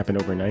hurricane happened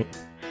overnight.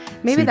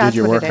 Maybe so that's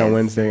you did your what work it on is.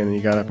 Wednesday, and then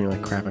you got up and you're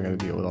like, crap, I got to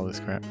deal with all this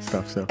crap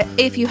stuff. So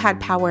If you had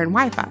power and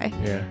Wi-Fi,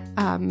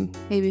 yeah,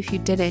 maybe if you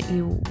didn't,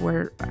 you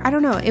were. I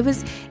don't know. It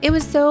was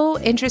so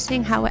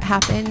interesting how it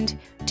happened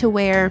to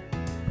where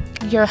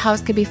your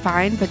house could be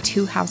fine, but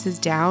 2 houses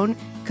down,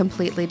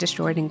 completely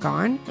destroyed and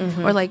gone.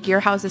 Or like your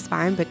house is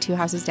fine, but 2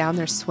 houses down,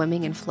 they're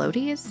swimming in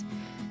floaties.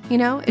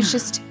 It's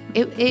just,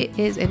 it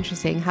is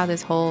interesting how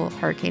this whole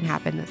hurricane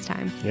happened this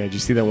time. yeah. Did you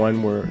see that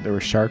one where there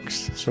were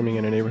sharks swimming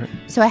in a neighborhood?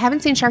 So I haven't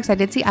seen sharks. I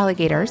did see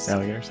alligators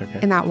Alligators, okay.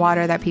 in that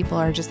water that people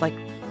are just like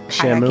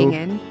Shamu kayaking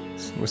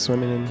in. was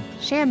swimming in.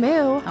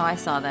 Shamu. Oh, I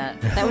saw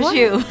that. That was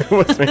you. It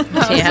wasn't,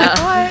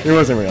 Yeah. it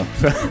wasn't real.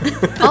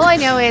 All I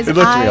know is It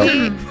looked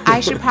real. I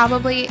should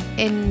probably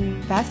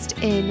invest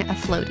in a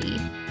floaty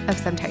of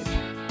some type.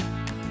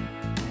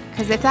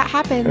 Because if that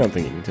happens, I don't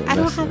think you need to. I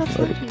don't invest in have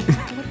a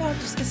floaty. What about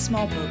just a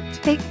small boat?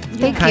 Thank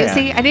you. Kayak.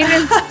 See, I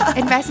didn't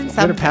invest in Get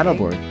something. a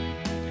paddleboard.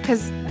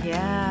 Because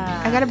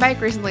Yeah. I got a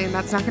bike recently and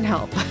that's not going to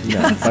help.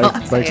 No, That's all I'm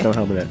bikes saying. don't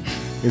help with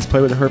that. Is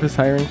Play with the Purpose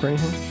hiring for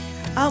anything?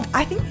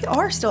 I think we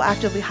are still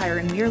actively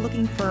hiring. We are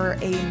looking for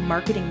a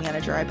marketing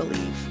manager, I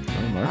believe.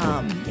 Oh,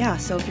 marketing. Yeah,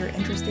 so if you're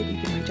interested,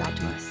 you can reach out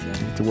to us. Yeah.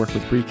 You get to work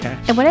with Bree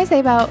Cash. And what I say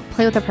about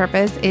Play with a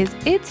Purpose is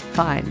it's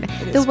fun.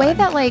 It The is way fun.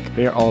 that like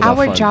They are all about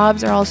our fun.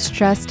 jobs are all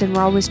stressed and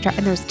we're always and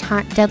there's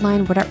time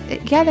deadline, whatever.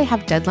 Yeah, they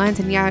have deadlines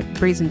and yeah,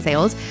 Breeze and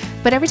sales.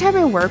 But every time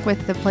I work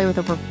with the Play with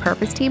a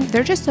Purpose team,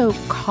 they're just so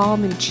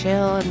calm and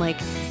chill and like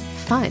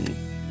fun.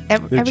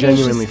 They're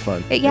genuinely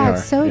fun. Yeah, They are,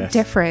 it's so yes.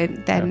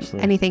 different than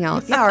Absolutely. anything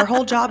else. Yeah, our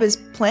whole job is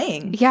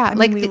playing. Yeah, I mean,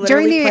 like we during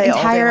literally the play all day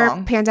entire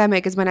long.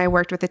 pandemic is when I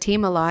worked with the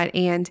team a lot,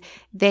 and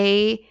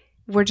they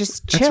were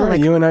just chill. That's right.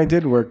 Like You and I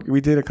did work.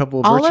 We did a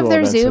couple of all virtual of their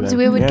events with Zooms, them.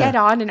 we would Yeah. get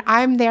on, and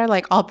I'm there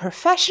like all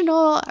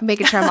professional,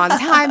 making sure I'm on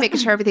time, making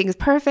sure everything is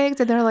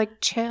perfect, and they're like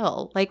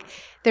chill. Like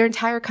their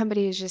entire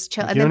company is just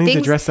chill. You And don't then need to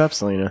things, dress up,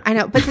 Selena. I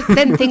know, but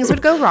then things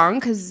would go wrong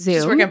because Zoom.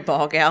 Just wearing a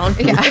ball gown.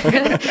 Yeah.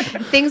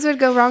 Things would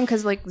go wrong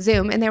because like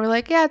Zoom, and they were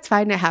like, yeah, it's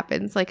fine. It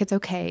happens. Like, it's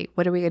okay.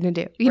 What are we going to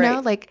do? You know,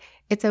 Right. like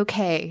it's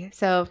okay.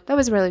 So that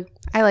was really,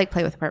 I like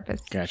Play with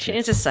Purpose. She Gotcha.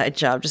 needs a side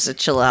job just to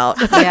chill out.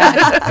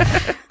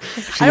 Yeah.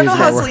 I don't know needs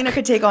how that work. Selena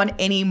could take on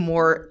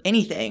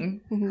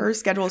anything. Her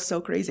schedule is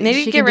so crazy. Maybe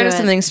She get can rid do of it.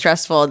 something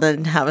stressful and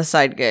then have a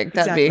side gig.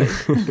 That'd be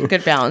a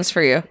good balance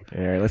for you.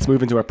 All right, let's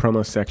move into our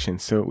promo section.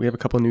 So we have a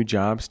couple new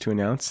jobs to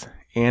announce.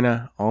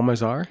 Anna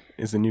Almazar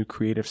is the new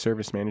creative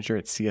service manager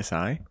at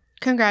CSI.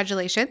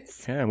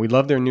 Congratulations. Yeah, we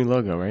love their new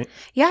logo, right?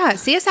 Yeah,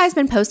 CSI has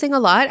been posting a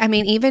lot. I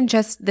mean, even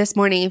just this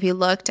morning, if you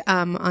looked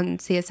on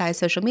CSI's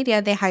social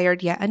media, they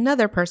hired yet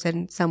another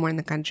person somewhere in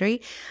the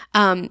country.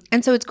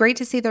 And so it's great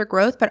to see their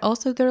growth, but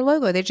also their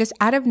logo. They just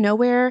out of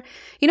nowhere,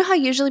 you know how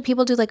usually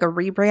people do like a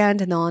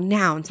rebrand and they'll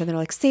announce and they're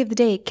like, save the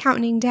date,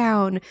 counting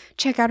down,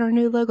 check out our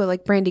new logo,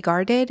 like Brandy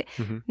Gar did.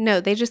 No,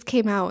 they just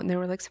came out and they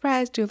were like,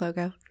 surprise, new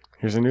logo.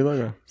 Here's a new logo.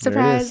 There it is.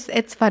 Surprise,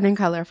 it's fun and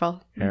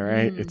colorful. All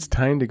right, it's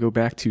time to go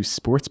back to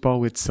sports ball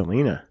with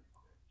Selena.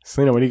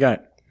 Selena, what do you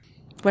got?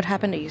 What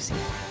happened to UC?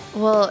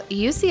 Well,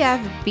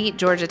 UCF beat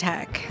Georgia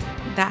Tech.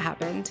 That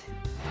happened.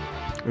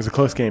 It was a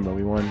close game, but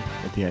we won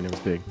at the end. It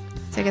was big.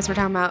 So I guess we're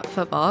talking about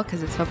football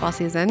because it's football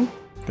season.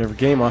 Their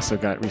game also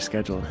got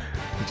rescheduled.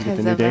 Did you get Because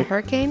the new of the date?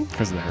 hurricane?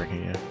 Because of the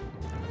hurricane,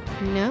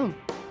 yeah. No.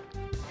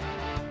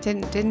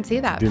 Didn't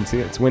see that. Didn't see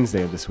it. It's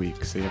Wednesday of this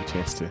week, so you have a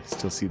chance to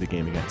still see the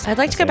game against I'd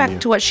like to go SMU.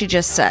 back to what she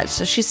just said.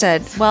 So she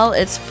said, well,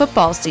 it's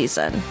football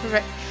season.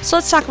 Right. So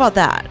let's talk about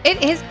that.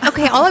 It is.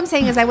 Okay, all I'm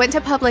saying is I went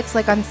to Publix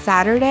like on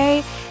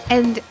Saturday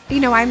and, you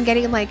know, I'm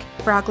getting like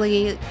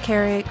broccoli,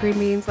 carrot, green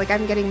beans. Like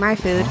I'm getting my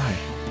food. Why?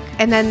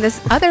 And then this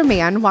other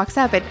man walks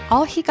up, and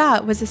all he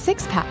got was a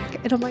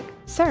 6-pack. And I'm like,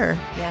 sir.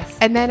 Yes.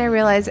 And then I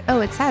realized,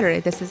 oh, it's Saturday.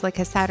 This is like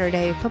a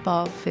Saturday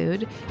football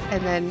food.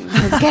 And then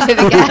he'll get it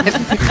again.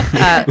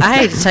 I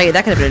hate to tell you,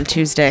 that could have been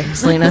Tuesday,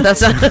 Selena.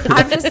 That's not.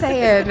 I'm just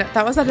saying,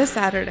 that was on a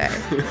Saturday.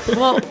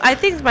 Well, I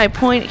think my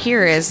point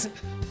here is,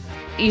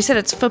 you said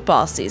it's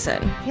football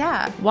season.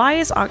 Yeah. Why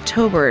is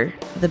October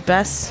the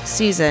best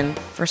season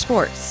for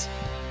sports?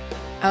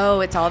 Oh,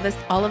 it's all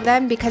of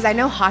them? Because I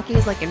know hockey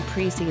is like in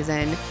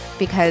preseason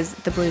because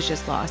the Blues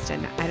just lost,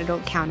 and I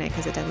don't count it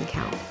because it doesn't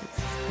count. It's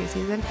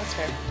preseason. That's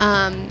fair.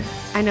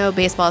 I know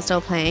baseball is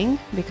still playing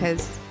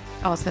because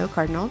also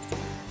Cardinals.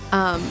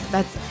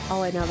 That's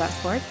all I know about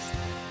sports.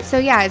 So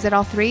yeah, is it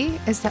all three?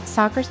 Is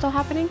soccer still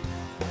happening?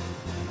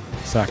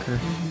 Soccer.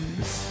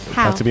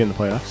 How? Has to be in the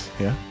playoffs.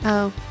 Yeah.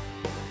 Oh.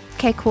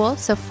 Okay, cool.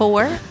 So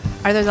 4.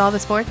 Are those all the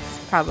sports?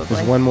 Probably.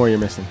 There's one more you're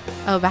missing.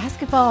 Oh,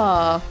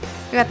 basketball.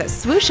 We got the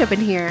swoosh up in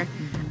here.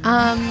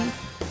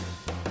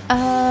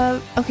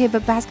 Okay,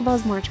 but basketball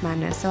is March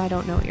Madness, so I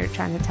don't know what you're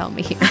trying to tell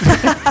me here.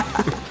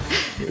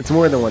 It's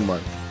more than 1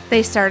 month.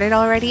 They started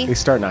already? They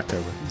start in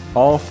October.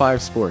 All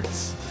 5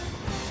 sports.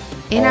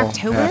 In all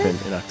October? happen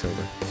in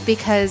October.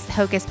 Because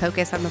Hocus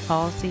Pocus on the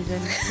fall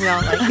season. We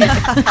all like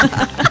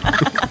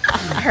it.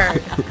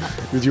 Heard.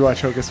 Did you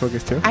watch Hocus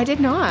Pocus too? I did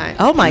not.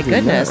 Oh my You did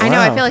goodness. not? I know,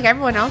 I Wow. feel like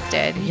everyone else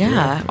did.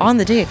 Yeah, on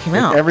the day it came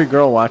Like, out. every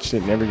girl watched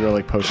it, and every girl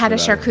like posted Had a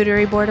about it.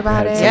 charcuterie board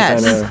about Had it. some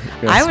Yes.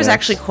 kind of, I was snacks.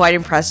 actually quite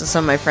impressed with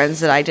some of my friends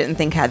that I didn't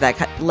think had that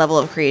level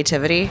of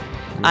creativity.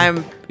 I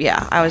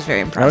was very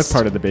impressed. I was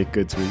part of the baked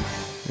goods week.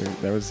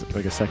 That was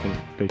like a second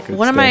baked goods.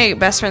 One of day. my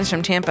best friends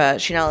from Tampa,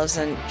 she now lives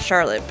in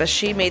Charlotte, but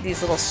she made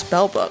these little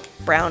spell book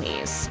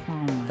brownies.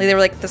 Like they were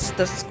like the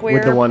square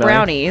With the one eye?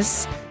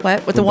 brownies.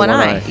 What? With the the one one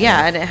eye. eye.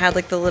 Yeah, and it had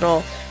like the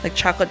little like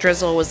chocolate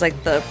drizzle was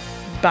like the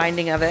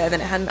binding of it, and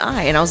then it had an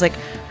eye, and I was like,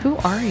 "Who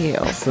are you?"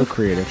 So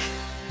creative.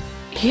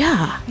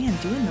 Yeah, Man,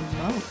 doing the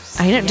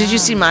most. I know. Did you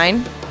see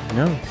mine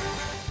No.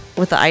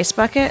 with the ice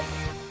bucket?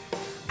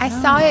 I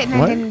saw it and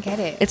What? I didn't get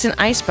it. It's an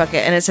ice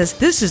bucket, and it says,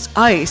 "This is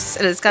ice,"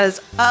 and it's got his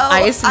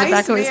ice in the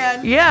back of his.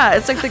 Iceman. Yeah,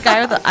 it's like the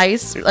guy with the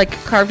ice like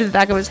carved in the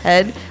back of his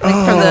head, like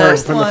Oh, from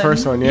the from the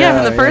first one.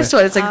 Yeah, from the first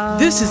one. It's like,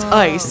 this is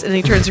ice. And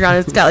he turns around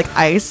and it's got like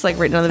ice like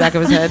written on the back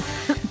of his head.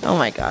 Oh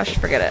my gosh,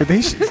 forget But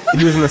it.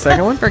 he was in the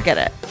second one. Forget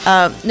it.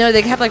 No,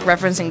 they kept like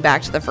referencing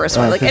back to the first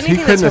one. Like 'cause he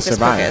anything that's couldn't have Hocus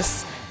survived.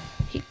 Pocus.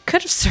 He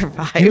could have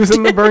survived. He was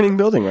in the burning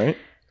building, right?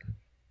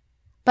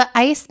 But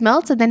ice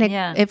melts and then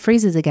Yeah. it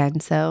freezes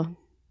again. So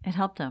It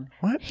helped him.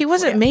 He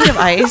wasn't made of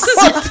ice.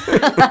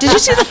 Did you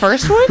see the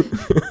first one?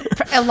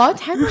 a long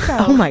time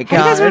ago. Oh my How do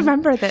you guys God.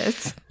 remember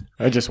this?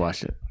 I just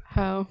watched it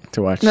Oh.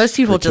 to watch. Most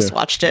people for just two.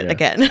 watched it Yeah.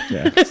 again.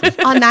 Yeah.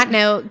 On that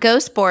note, go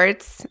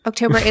sports.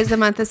 October is the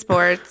month of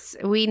sports.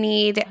 We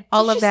need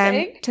all of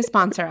them to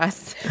sponsor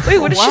us. Wait,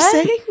 what did she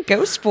say?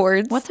 Go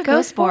sports. What's a Go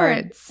go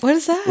sport? sports. What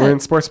is that? We're in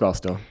sports ball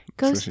still.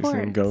 Go That's what she's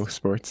saying. sports. Go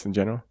sports in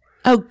general.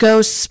 Oh,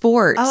 go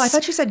sports. Oh, I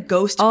thought you said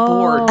ghost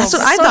boards. That's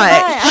what I So thought.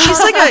 did I. I She's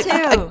thought like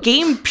that too. a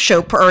game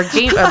show or a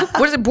game.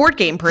 What is it? Board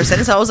game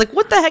person. So I was like,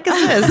 what the heck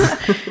is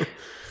this?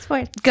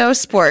 Sports. Go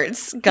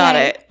sports. Got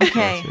Yay. it.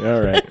 Okay.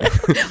 All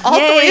right. All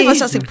three of us.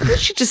 Yay. I was like, what did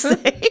she just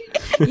say?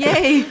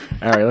 Yay.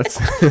 All right.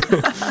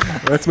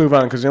 Let's move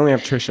on because we only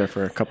have Trisha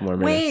for a couple more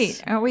minutes.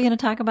 Wait, are we going to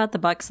talk about the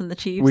Bucks and the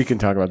Chiefs? We can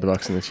talk about the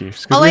Bucks and the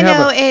Chiefs. 'Cause All we I have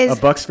know a is-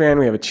 Bucks fan.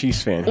 We have a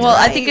Chiefs fan. Well,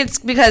 I think it's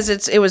because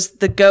it was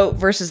the goat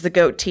versus the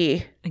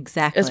goatee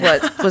Exactly. is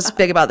what was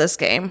big about this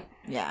game.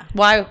 Yeah.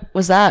 Why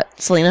was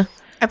that, Selena?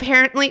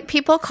 Apparently,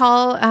 people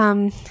call,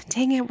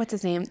 dang it, what's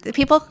his name?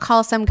 People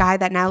call some guy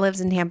that now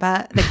lives in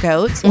Tampa the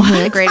GOAT,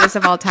 the greatest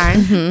of all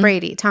time,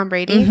 Brady, Tom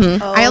Brady.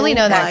 I only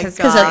know that my because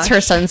Because that's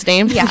her son's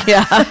name.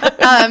 Yeah.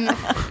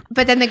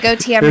 But then the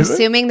goatee, I'm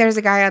assuming there's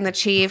a guy on the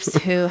Chiefs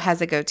who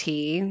has a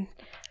goatee.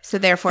 So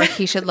therefore,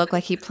 he should look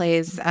like he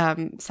plays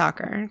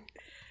soccer.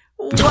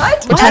 What?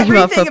 We're talking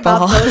about Everything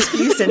football. those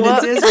few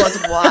sentences was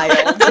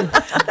wild.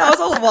 That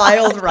was a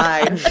wild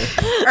ride.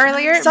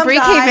 Earlier, Some Bree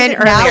guy came in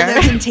that now earlier.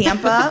 lives in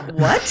Tampa.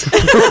 What?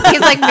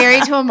 He's like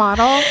married to a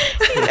model.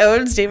 He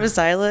owns Davis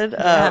Island.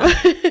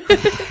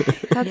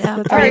 That's All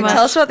right, Pretty much.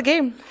 tell us about the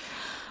game.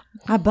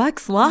 Our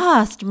Bucks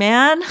lost,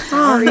 man.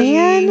 Oh,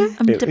 man.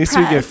 I'm At least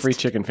we get depressed. free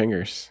chicken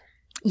fingers.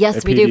 Yes,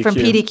 at we do from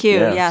PDQ. PDQ.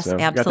 Yeah, yes, so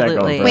got that going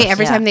absolutely. for us. Wait,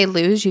 every Yeah. time they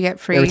lose, you get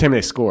free. Every time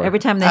they score. Every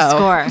time they Oh.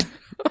 score.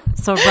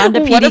 So run to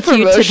What a PDQ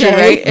promotion, today.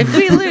 right? If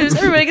we lose,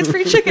 everybody gets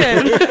free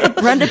chicken.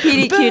 Run to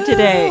PDQ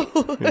today.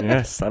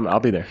 Yes, I'll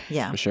be there.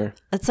 Yeah. For sure.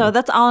 So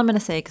that's all I'm going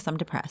to say because I'm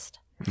depressed.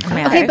 I'm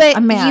mad. Okay, but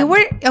I'm mad. you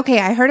were okay.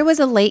 I heard it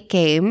was a late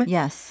game,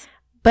 Yes.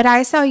 but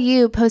I saw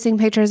you posting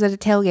pictures at a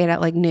tailgate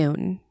at like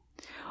noon.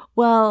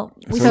 Well,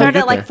 we So when you started get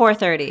at like there.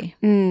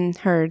 4:30.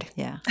 Heard.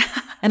 Yeah.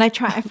 And I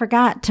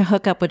forgot to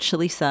hook up with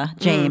Shalisa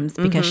James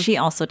because she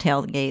also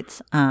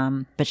tailgates.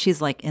 But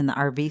she's like in the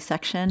RV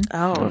section.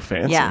 Oh,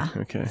 fancy. Yeah.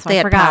 Okay. So They I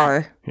had forgot.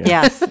 power.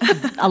 Yes.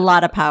 A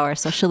lot of power.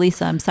 So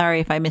Shalisa, I'm sorry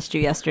if I missed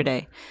you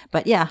yesterday.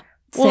 But yeah,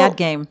 Sad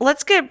game.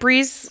 Let's get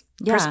Bree's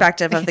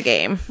perspective of the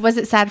game. Was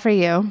it sad for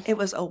you? It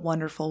was a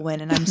wonderful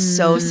win, and I'm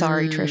so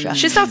sorry, Trisha.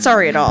 She's not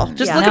sorry at all.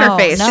 Just Yeah. look at her No,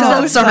 face. no, She's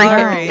not sorry.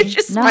 sorry.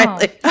 She's No.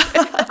 smiling.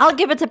 I'll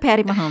give it to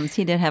Patty Mahomes.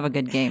 He did have a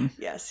good game.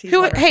 Yes. He's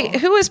Who? wonderful. Hey,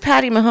 who is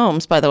Patty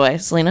Mahomes? By the way,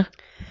 Selena.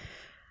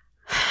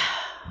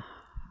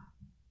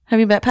 Have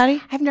you met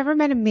Patty? I've never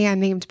met a man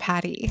named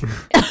Patty.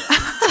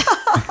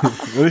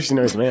 At least she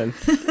knows, man.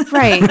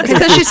 Right.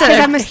 Because she said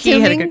I'm he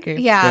had a assuming, good game.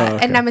 yeah, Oh,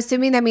 okay. and I'm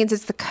assuming that means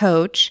it's the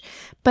coach.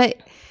 But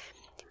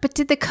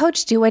did the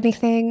coach do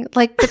anything?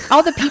 Like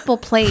all the people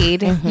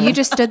played, you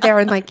just stood there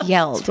and like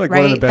yelled, It's like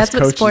right? one of the best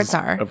That's what coaches sports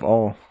are. of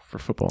all for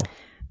football.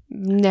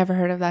 Never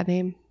heard of that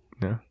name.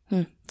 No.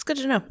 It's good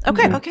to know.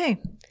 Okay.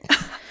 Okay.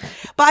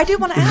 But I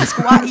did want to ask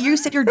why you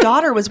said your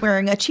daughter was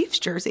wearing a Chiefs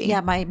jersey. Yeah,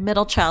 my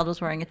middle child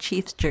was wearing a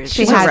Chiefs jersey.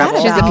 She's a rebel.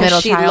 She's the Because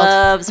middle she child.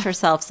 loves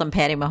herself some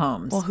Patty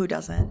Mahomes. Well, who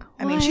doesn't?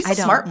 I mean, What? she's I a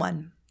don't. smart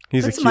one.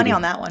 He's Put a some money cutie.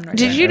 on that one. Right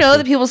Did there. you know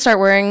that people start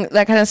wearing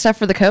that kind of stuff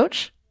for the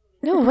coach?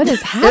 No, what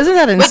is happening? Isn't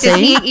that Wait, does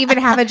insane? he even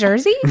have a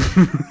jersey?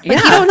 Like, you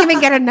don't even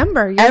get a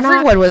number. You're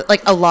Everyone not, was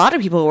like, a lot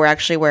of people were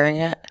actually wearing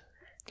it.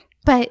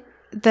 but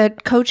the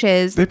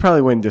coaches. They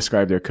probably wouldn't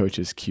describe their coach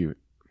as cute.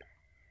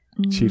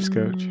 Chiefs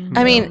coach.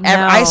 I mean, No.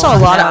 I saw a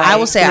lot of. I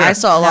will say, I Yeah.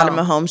 saw a lot of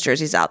No. Mahomes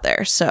jerseys out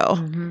there. So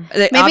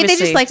Maybe they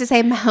just like to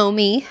say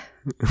Mahomey.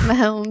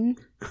 Mahone.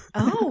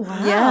 Oh,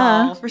 wow.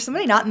 Yeah. For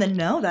somebody not in the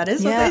know, that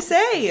is Yeah. what they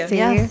say. See?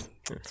 Yes.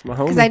 It's Mahomes.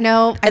 Because I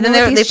know. And then I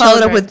know they these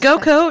followed up children. with "Go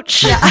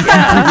Coach."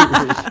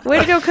 Way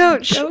to go,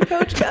 Coach! Go,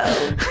 coach,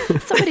 go.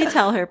 Somebody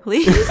tell her,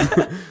 please.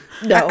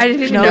 No, I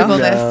didn't no. Google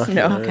No, this.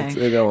 No. Okay.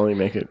 It'll only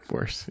make it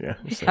worse. Yeah.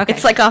 So- Okay.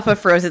 It's like off of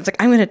Frozen. It's like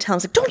I'm going to tell him.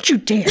 It's like, don't you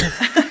dare!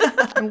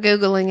 I'm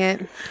Googling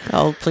it.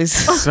 Oh, please.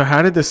 So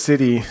how did the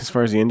city, as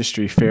far as the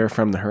industry, fare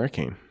from the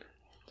hurricane?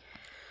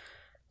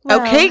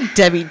 Okay,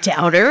 Debbie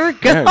Downer.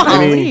 Yeah,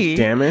 Golly. any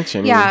damage?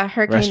 Any Yeah,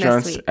 hurricane this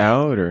restaurants week.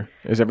 out, or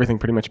is everything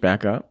pretty much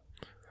back up?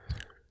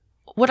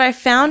 What I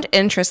found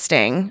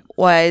interesting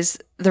was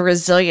the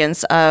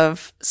resilience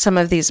of some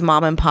of these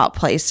mom and pop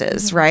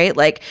places, right?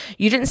 Like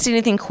you didn't see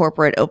anything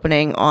corporate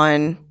opening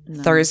on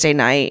Thursday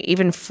night,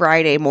 even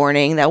Friday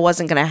morning. That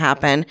wasn't going to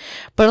happen.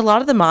 But a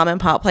lot of the mom and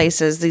pop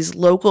places, these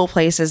local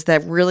places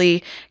that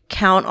really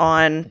count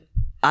on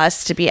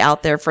us to be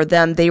out there for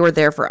them, they were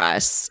there for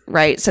us,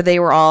 right? So they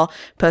were all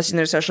posting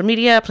their social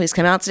media, please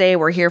come out today,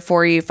 we're here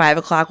for you,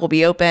 5:00 will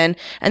be open.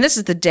 And this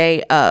is the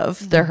day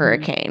of the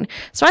hurricane.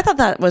 So I thought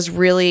that was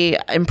really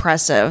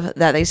impressive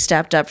that they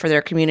stepped up for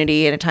their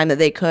community in a time that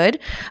they could.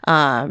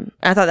 I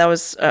thought that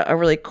was a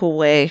really cool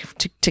way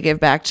to give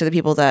back to the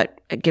people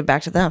that give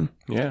back to them.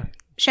 Yeah.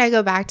 Should I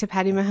go back to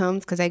Patty Mahomes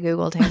because I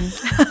Googled him?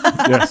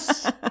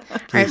 Yes. All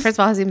right. First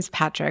of all, his name's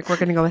Patrick. We're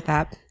gonna go with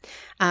that.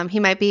 He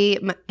might be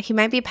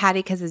Patty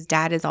because his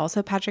dad is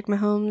also Patrick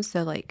Mahomes.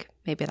 So like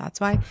maybe that's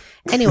why.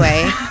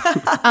 Anyway,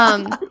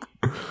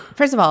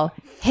 first of all,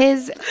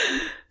 his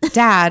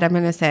dad, I'm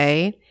gonna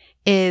say,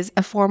 is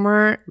a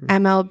former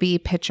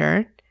MLB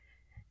pitcher,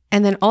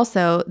 and then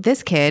also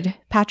this kid,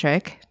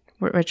 Patrick,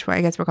 which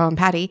I guess we're calling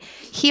Patty.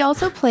 He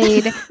also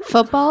played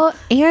football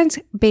and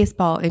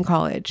baseball in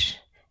college.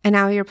 And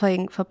now you're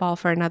playing football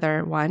for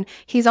another one.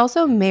 He's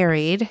also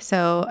married.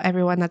 So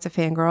everyone that's a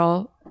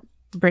fangirl,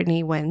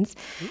 Brittany wins.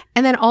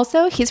 And then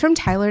also he's from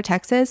Tyler,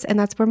 Texas. And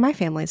that's where my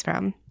family's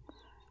from.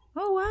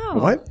 Oh, wow.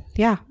 What?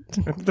 Yeah.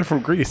 They're from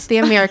Greece. The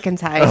American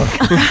side.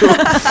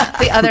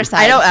 The other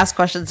side. I don't ask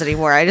questions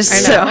anymore. I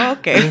just know.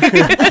 okay.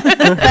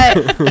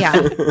 But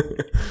yeah.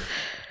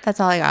 That's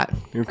all I got.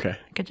 Okay.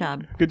 Good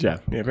job. Good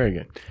job. Yeah, very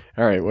good.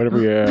 All right. What are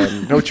we?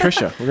 No,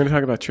 Trisha. We're going to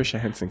talk about Trisha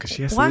Henson because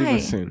she has to leave Why?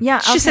 us soon. Yeah.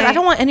 She said, I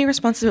don't want any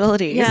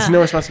responsibilities. Yeah. It's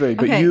no responsibility,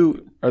 but Okay.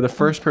 you are the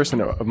first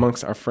person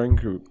amongst our friend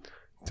group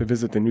to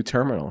visit the new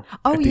terminal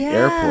Oh, at the yeah.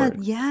 airport.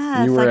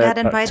 Yes. You were I got at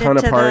a invited ton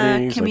of to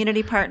parties, the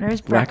Community Partners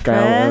Black breakfast.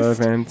 Gala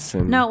events.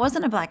 And No, it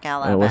wasn't a Black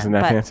Gala. Oh, it wasn't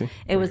event, that but fancy?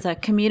 It was a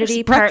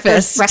community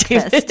breakfast,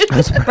 partners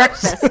breakfast.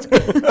 Breakfast.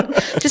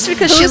 Just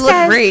because she Who looked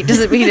says- great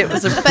doesn't mean it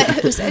was a But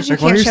who says you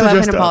Like, why can't are you show so up in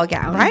dressed a ball up?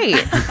 gown?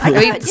 right. I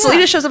mean,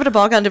 Selena shows up at a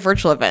ball gown to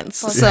virtual events.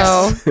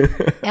 So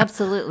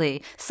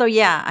Absolutely. So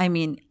yeah, I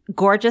mean,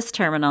 gorgeous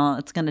terminal.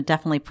 It's going to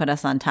definitely put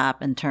us on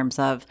top in terms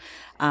of.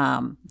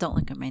 Don't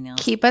look at my nails.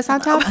 Keep us on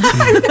top.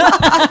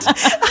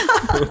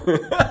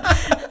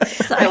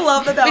 I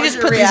love that. We was just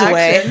your put these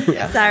away. reaction.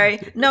 Yeah. Sorry.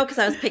 No, because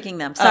I was picking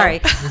them. Sorry.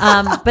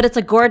 But it's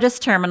a gorgeous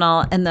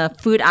terminal, and the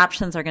food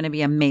options are going to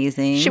be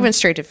amazing. she went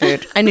straight to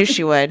food. I knew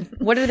she would.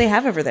 What do they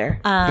have over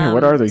there? Yeah,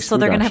 what are these? So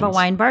food they're going to have a options?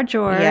 wine bar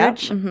George. Yep.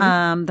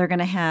 Mm-hmm. They're going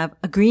to have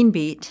a green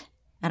beet.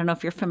 I don't know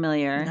if you're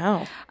familiar.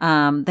 No.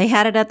 They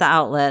had it at the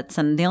outlets,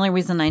 and the only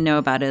reason I know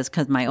about it is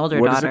because my older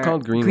What is daughter. it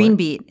called? Green Green what?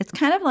 beet. It's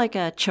kind of like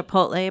a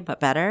Chipotle, but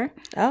better.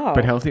 Oh.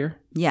 But healthier?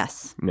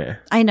 Yes. Nah.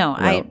 I know.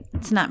 Well-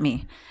 It's not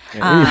me.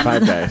 Yeah, maybe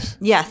Five Guys.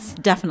 Yes,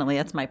 definitely.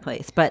 That's my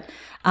place. But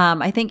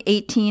I think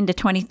 18 to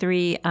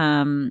 23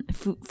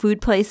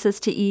 food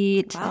places to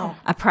eat,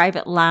 a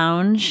private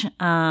lounge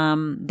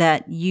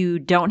that you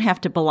don't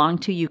have to belong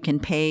to. You can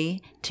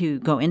pay to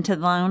go into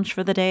the lounge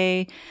for the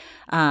day.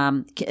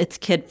 It's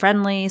kid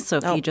friendly, so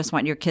if you just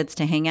want your kids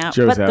to hang out,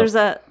 Joe's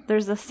but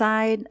there's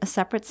a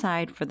separate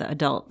side for the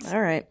adults. All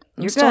right.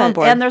 I'm You're still on good.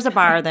 board. And there's a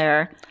bar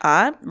there.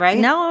 Right?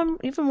 Now I'm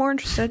even more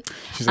interested.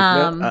 She's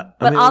like, no,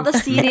 But I'm all in.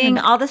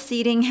 the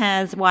seating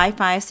has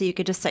Wi-Fi, so you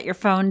could just set your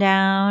phone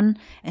down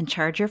and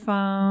charge your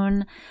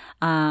phone.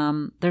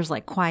 There's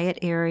like quiet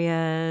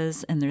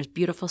areas, and there's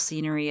beautiful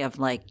scenery of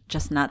like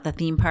just not the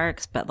theme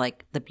parks, but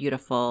like the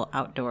beautiful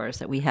outdoors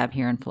that we have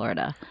here in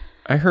Florida.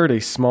 I heard a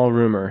small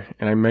rumor,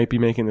 and I might be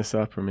making this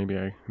up, or maybe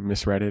I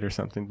misread it or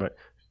something, but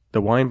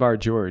the Wine Bar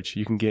George,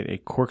 you can get a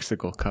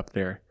Corksicle cup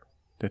there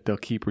that they'll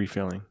keep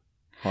refilling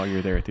while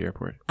you're there at the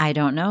airport. I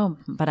don't know,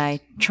 but I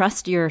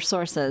trust your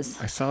sources.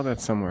 I saw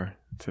that somewhere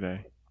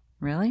today,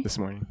 Really? this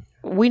morning.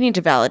 We need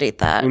to validate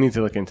that We need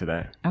to look into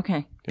that.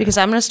 Okay. because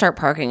I'm going to start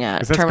parking at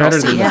 'Cause that's Terminal better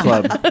C than the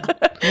club.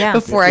 Yeah.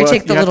 before I Well,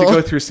 take the you have little.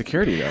 to go through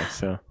security, though,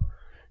 so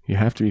you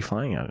have to be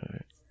flying out of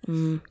it.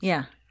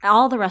 Yeah.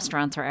 All the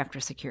restaurants are after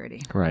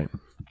security. Right.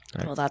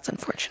 Well, that's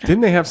unfortunate. Didn't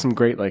they have some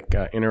great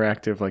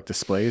interactive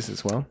displays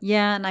as well?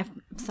 Yeah, and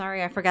I'm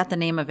sorry, I forgot the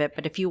name of it,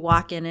 but if you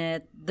walk in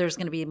it, there's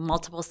going to be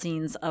multiple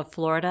scenes of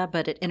Florida,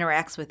 but it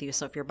interacts with you.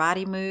 So if your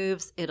body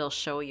moves, it'll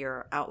show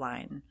your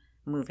outline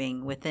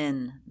moving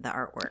within the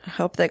artwork.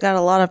 Hope they got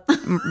a lot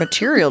of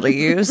material to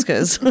use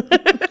because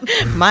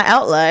my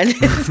outline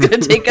is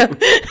going to take up.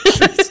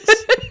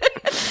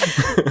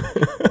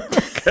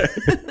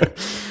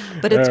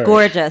 But it's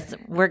gorgeous.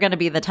 We're going to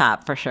be the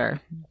top for sure.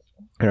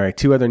 All right,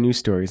 2 other news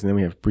stories, and then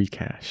we have Brie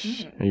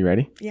Cash. Are you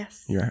ready?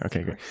 Yes. You are?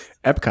 Okay, good.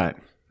 Epcot,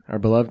 our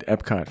beloved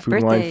Epcot Food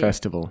and Wine Birthday.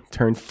 Festival,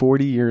 turned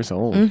 40 years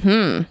old.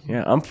 Mm-hmm.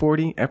 Yeah, I'm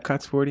 40.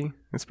 Epcot's 40.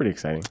 That's pretty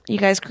exciting. You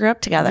guys grew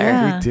up together.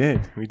 Yeah.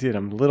 We did.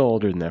 I'm a little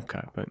older than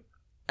Epcot, but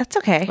That's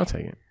okay. I'll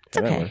take it. It's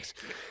That okay. works.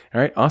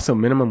 All right, also,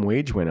 minimum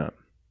wage went up.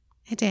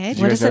 I did.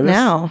 you What guys is it know this?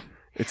 now?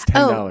 It's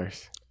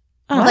 $10.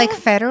 Like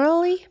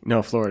federally?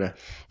 No, Florida.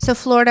 So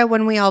Florida,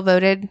 when we all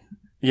voted,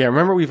 Yeah,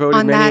 remember we voted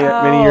On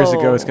that- many years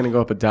ago. It's going to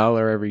go up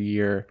 $1 every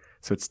year,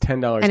 so it's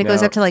 $10 and it now.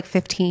 goes up to like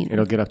 15.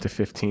 It'll get up to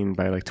 15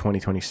 by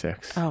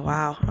 2026. Oh,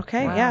 wow.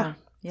 Okay. Wow. Yeah.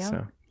 Yeah.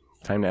 So,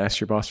 time to ask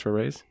your boss for a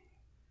raise.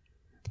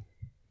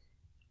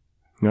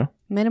 No.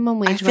 Minimum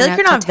wage. I feel like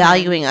you're not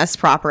valuing us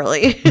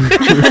properly.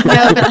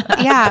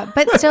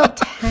 But still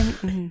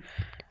 10.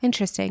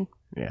 Interesting.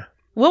 Yeah.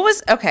 What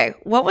was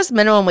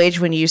minimum wage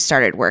when you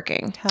started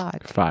working?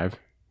 Todd. $5,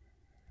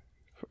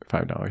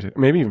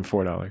 maybe even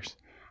 $4.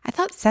 I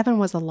thought 7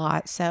 was a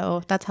lot,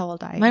 so that's how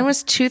old I am. Mine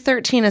was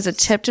 $213 as a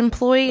tipped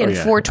employee and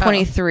yeah.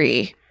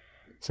 $423.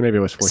 So maybe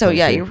it was $4. So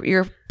yeah,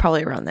 you're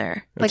probably around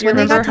there. like Do you when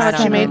they remember got how to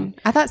much you 7,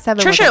 made? I thought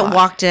 7 was a Trisha lot.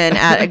 walked in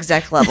at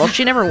exec level.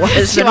 She never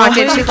was. She walked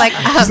in, she's like,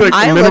 She's like,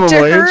 I minimum looked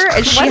at wage? her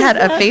and she had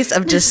a face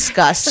of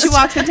disgust. she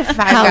walks into Five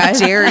How Guys.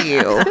 dare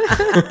you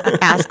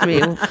ask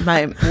me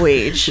my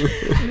wage?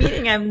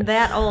 Meaning I'm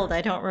that old,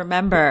 I don't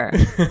remember.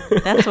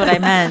 That's what I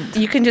meant.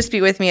 You can just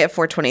be with me at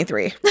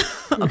 423.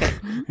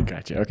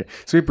 Gotcha. Okay.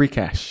 So we have Brie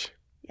Cash,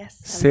 Yes.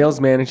 sales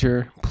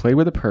manager, Play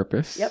with a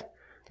Purpose. Yep.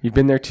 You've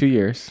been there 2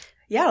 years.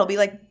 Yeah, it'll be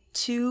like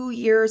 2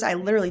 years. I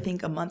literally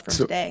think a month from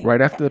So today.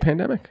 right after the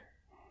pandemic.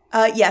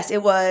 Yes,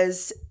 it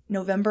was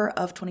November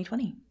of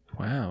 2020.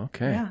 Wow.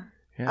 Okay. Yeah.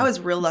 I was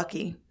real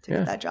lucky to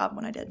get that job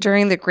when I did.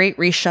 During the great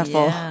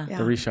reshuffle. Yeah.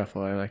 The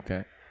reshuffle. I like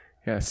that.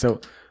 Yeah. So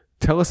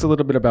tell us a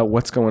little bit about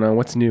what's going on.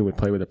 What's new with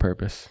Play with a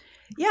Purpose?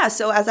 Yeah,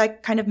 so as I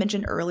kind of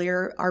mentioned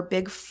earlier, our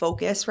big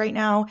focus right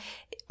now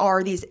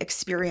are these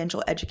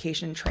experiential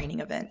education and training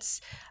events.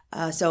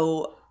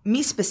 So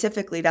me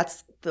specifically,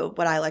 that's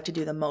what I like to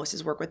do the most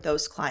is work with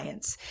those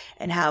clients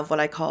and have what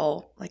I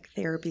call like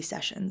therapy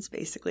sessions,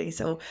 basically.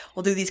 So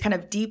we'll do these kind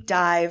of deep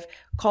dive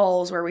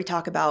calls where we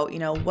talk about,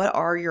 what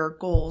are your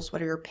goals?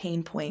 What are your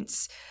pain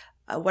points?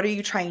 What are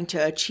you trying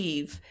to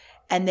achieve?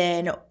 And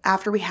then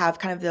after we have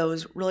kind of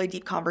those really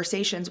deep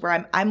conversations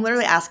where I'm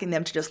literally asking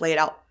them to just lay it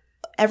out,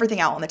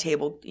 everything out on the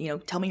table,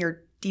 tell me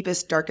your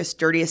deepest, darkest,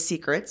 dirtiest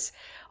secrets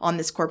on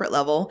this corporate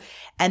level,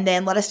 and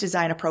then let us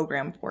design a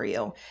program for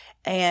you.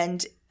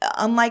 And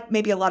unlike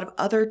maybe a lot of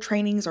other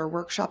trainings or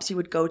workshops you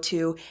would go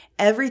to,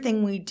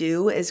 everything we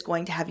do is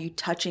going to have you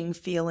touching,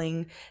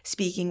 feeling,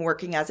 speaking,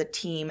 working as a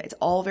team. It's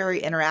all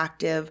very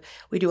interactive.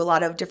 We do a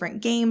lot of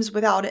different games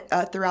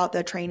throughout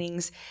the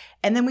trainings.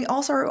 And then we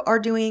also are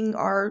doing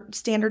our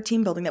standard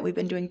team building that we've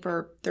been doing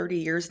for 30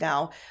 years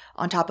now,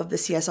 on top of the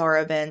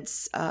CSR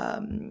events,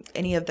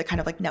 any of the kind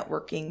of like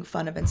networking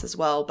fun events as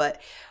well.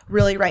 But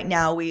really right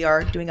now we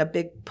are doing a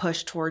big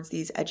push towards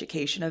these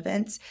education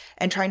events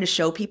and trying to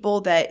show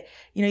people that,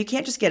 you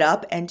can't just get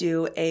up and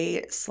do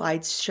a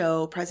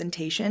slideshow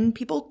presentation.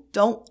 People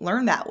don't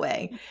learn that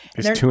way.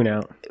 Just tune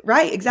out.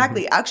 Right,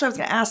 exactly. Actually, I was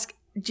going to ask,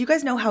 do you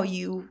guys know how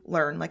you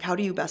learn? Like, how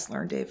do you best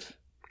learn, Dave?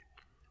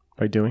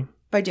 By doing?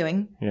 By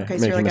doing. Yeah, Okay,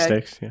 so making you're like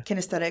mistakes, yeah. a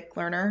kinesthetic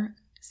learner.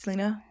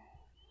 Selena,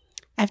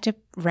 I have to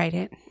write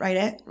it. write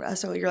it.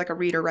 So you're like a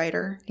reader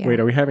writer. Yeah. Wait,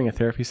 are we having a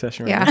therapy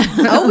session right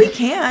Yeah. now? Oh, we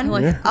can.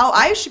 Oh,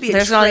 I should be.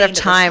 There's not enough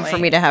time for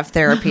me to have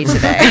therapy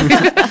today.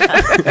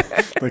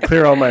 Like,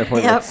 clear all my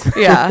appointments.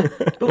 Yeah.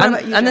 But what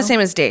about you, I'm the Jill? same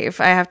as Dave.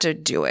 I have to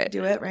do it.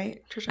 Do it,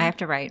 right, Trisha? I have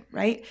to write.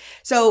 Right?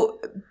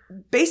 So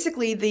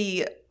basically,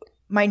 the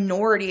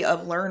minority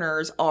of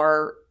learners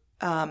are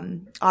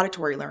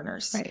auditory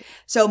learners. Right.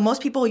 So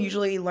most people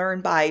usually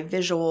learn by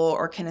visual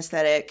or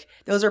kinesthetic.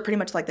 Those are pretty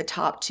much like the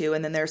top two.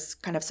 And then there's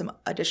kind of some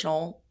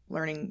additional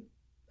learning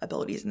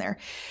abilities in there.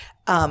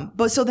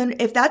 But so then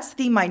if that's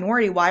the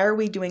minority, why are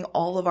we doing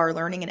all of our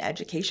learning and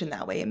education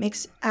that way? It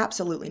makes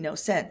absolutely no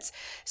sense.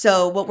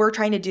 So what we're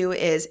trying to do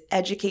is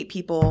educate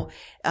people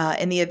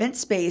in the event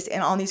space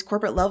and on these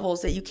corporate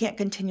levels that you can't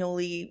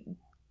continually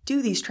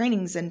do these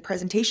trainings and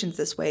presentations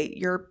this way.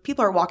 Your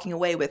people are walking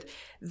away with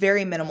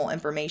very minimal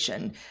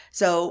information.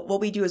 So what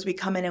we do is we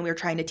come in and we're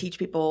trying to teach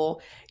people,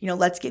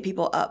 let's get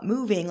people up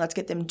moving, let's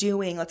get them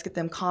doing, let's get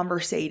them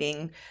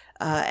conversating.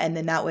 And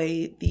then that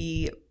way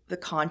the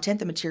content,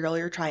 the material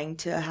you're trying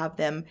to have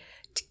them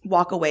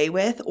walk away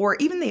with, or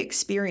even the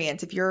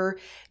experience. If you're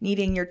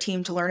needing your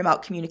team to learn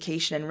about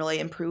communication and really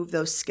improve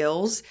those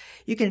skills,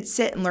 you can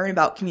sit and learn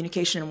about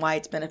communication and why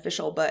it's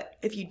beneficial. But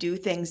if you do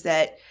things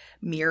that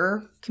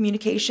mirror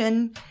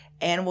communication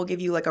and will give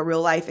you like a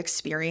real life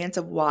experience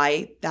of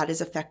why that is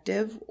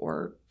effective,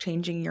 or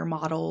changing your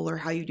model or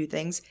how you do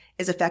things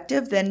is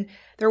effective, then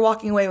they're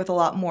walking away with a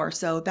lot more.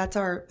 So that's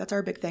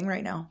our big thing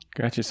right now.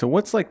 Gotcha. So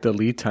what's like the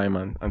lead time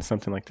on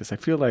something like this? I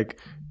feel like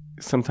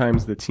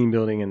sometimes the team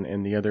building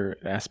and the other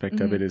aspect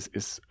of it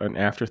is an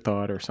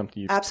afterthought, or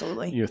something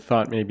Absolutely. you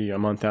thought maybe a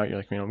month out. You're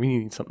like, we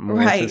need something more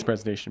Right. to this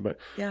presentation. But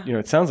Yeah.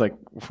 it sounds like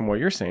from what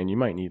you're saying, you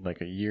might need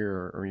like a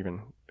year or even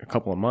a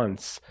couple of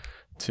months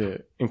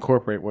to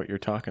incorporate what you're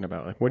talking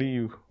about. Like, what do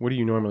you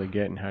normally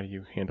get, and how do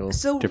you handle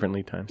different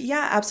lead times?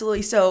 Yeah,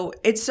 absolutely. So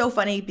it's so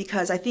funny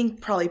because I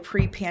think probably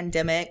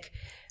pre-pandemic,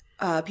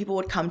 people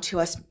would come to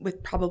us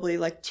with probably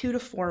like 2 to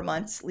 4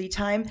 months lead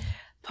time.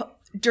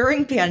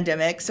 During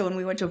pandemic, so when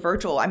we went to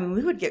virtual,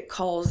 we would get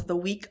calls the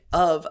week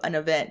of an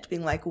event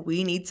being like,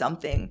 we need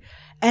something.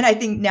 And I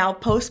think now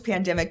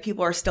post-pandemic,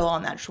 people are still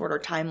on that shorter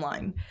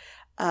timeline.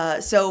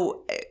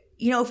 So,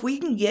 if we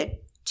can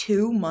get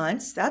 2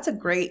 months, that's a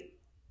great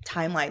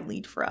timeline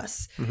lead for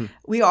us. Mm-hmm.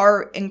 We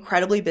are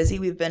incredibly busy.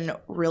 We've been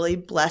really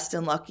blessed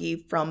and lucky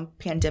from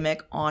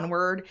pandemic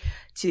onward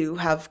to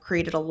have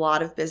created a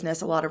lot of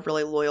business, a lot of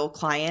really loyal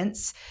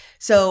clients.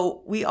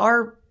 So we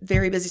are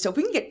very busy. So if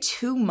we can get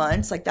 2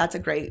 months, like that's a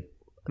great,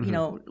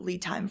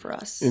 lead time for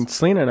us. And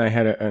Selena and I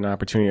had an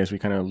opportunity, as we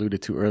kind of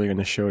alluded to earlier in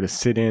the show, to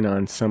sit in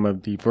on some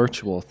of the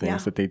virtual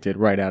things that they did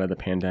right out of the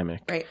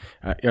pandemic. Right.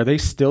 Are they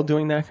still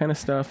doing that kind of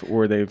stuff,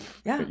 or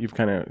Yeah. you've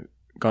kind of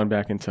gone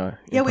back into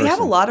we have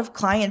a lot of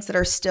clients that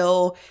are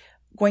still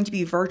going to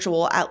be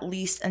virtual at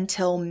least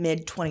until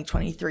mid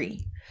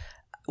 2023.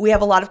 We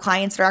have a lot of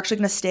clients that are actually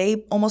going to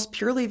stay almost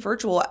purely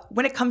virtual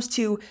when it comes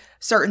to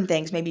certain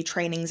things, maybe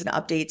trainings and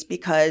updates,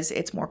 because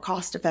it's more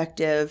cost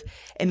effective.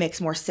 It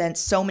makes more sense.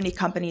 So many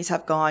companies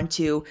have gone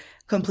to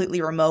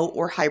completely remote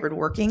or hybrid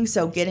working.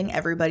 So getting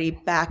everybody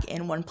back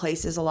in one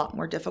place is a lot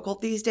more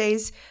difficult these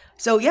days.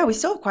 So yeah, we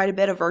still have quite a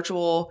bit of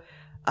virtual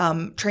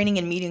training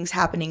and meetings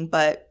happening,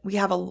 but we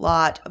have a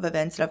lot of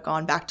events that have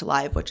gone back to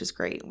live, which is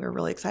great. We're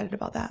really excited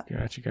about that.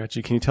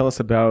 Gotcha. Can you tell us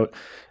about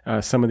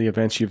some of the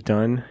events you've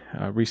done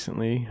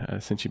recently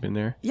since you've been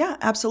there? Yeah,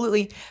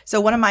 absolutely.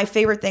 So one of my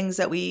favorite things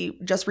that we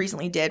just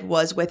recently did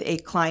was with a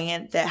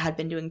client that had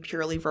been doing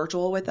purely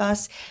virtual with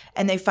us,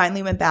 and they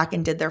finally went back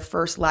and did their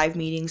first live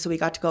meeting. So we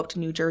got to go up to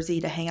New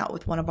Jersey to hang out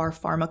with one of our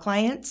pharma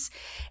clients.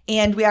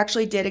 And we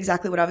actually did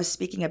exactly what I was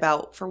speaking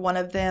about. For one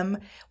of them,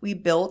 we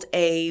built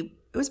it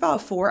was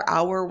about a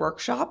 4-hour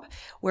workshop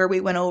where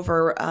we went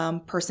over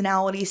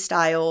personality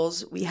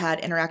styles. We had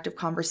interactive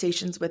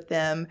conversations with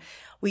them.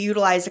 We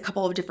utilized a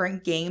couple of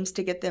different games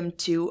to get them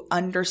to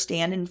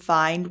understand and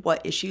find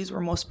what issues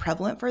were most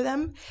prevalent for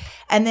them.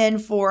 And then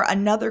for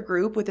another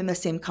group within the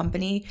same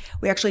company,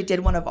 we actually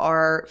did one of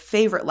our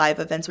favorite live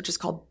events, which is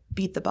called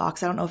Beat the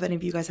Box. I don't know if any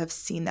of you guys have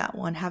seen that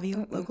one. Have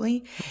you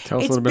locally? Tell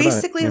us a It's little bit about it.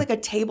 basically Yeah. like a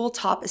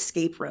tabletop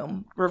escape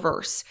room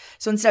reverse.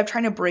 So instead of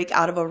trying to break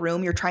out of a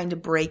room, you're trying to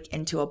break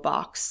into a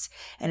box,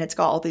 and it's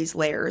got all these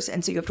layers.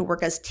 And so you have to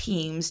work as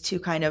teams to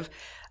kind of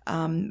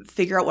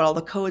figure out what all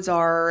the codes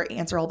are,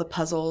 answer all the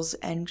puzzles,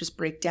 and just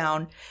break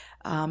down.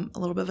 A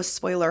little bit of a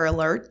spoiler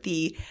alert.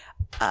 The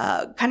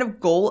kind of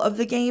goal of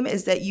the game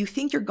is that you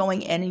think you're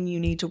going in and you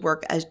need to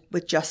work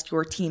with just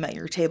your team at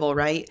your table,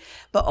 right?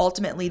 But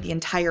ultimately, the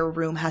entire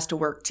room has to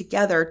work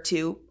together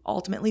to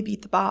ultimately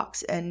beat the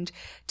box and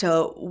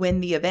to win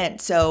the event.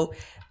 So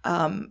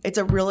it's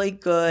a really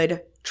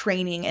good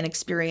training and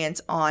experience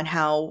on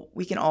how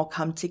we can all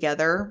come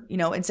together,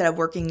 instead of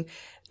working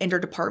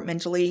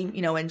interdepartmentally,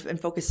 and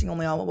focusing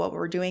only on what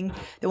we're doing,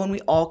 that when we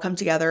all come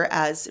together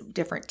as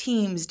different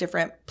teams,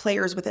 different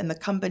players within the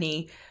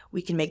company, we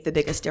can make the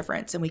biggest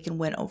difference and we can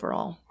win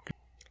overall.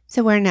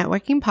 So we're a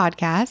networking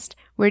podcast.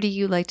 Where do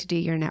you like to do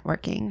your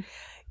networking?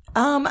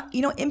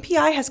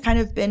 MPI has kind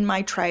of been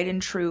my tried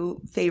and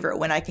true favorite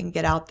when I can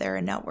get out there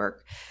and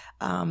network.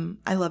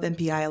 I love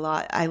MPI a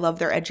lot. I love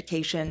their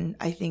education.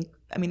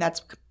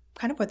 That's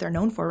kind of what they're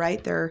known for,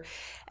 right? Their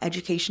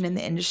education in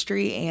the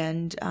industry.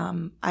 And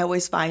I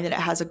always find that it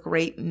has a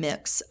great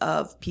mix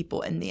of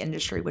people in the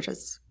industry, which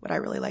is what I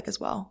really like as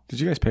well. Did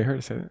you guys pay her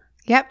to say that?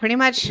 Yeah, pretty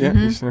much. Yeah.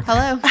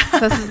 Hello.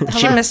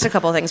 She missed a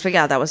couple of things, but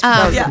yeah, that was the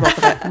bulk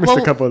of it. Missed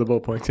a couple of the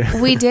bullet points.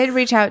 Yeah. We did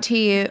reach out to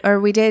you,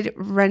 or we did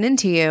run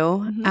into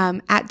you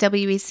at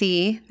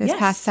WEC this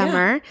past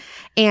summer.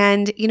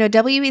 And,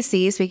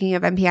 WEC, speaking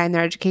of MPI and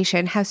their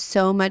education, has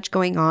so much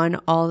going on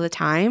all the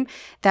time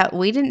that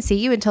we didn't see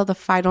you until the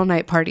final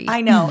night party.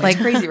 I know. Like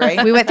crazy,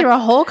 right? We went through a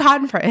whole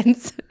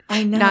conference.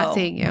 I know. Not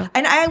seeing you.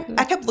 And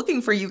I kept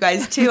looking for you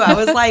guys too. I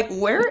was like,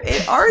 where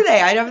are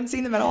they? I haven't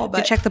seen them at all.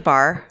 But Check the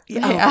bar.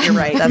 Yeah, you're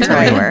right. That's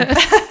where we were.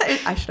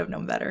 I should have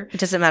known better. It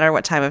doesn't matter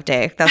what time of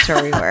day. That's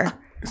where we were.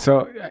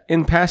 So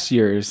in past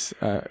years,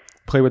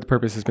 Play with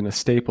Purpose has been a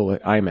staple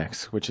at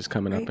IMEX, which is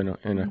coming up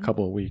in a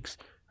couple of weeks.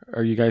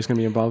 Are you guys going to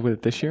be involved with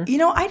it this year?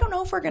 I don't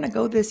know if we're going to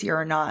go this year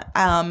or not.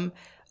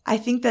 I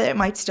think that it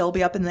might still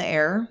be up in the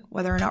air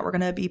whether or not we're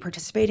going to be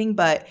participating,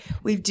 but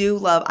we do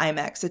love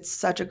IMEX. It's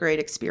such a great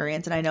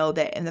experience. And I know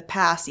that in the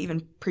past,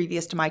 even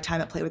previous to my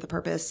time at Play with a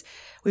Purpose,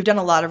 we've done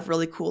a lot of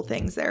really cool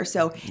things there.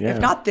 So if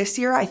not this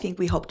year, I think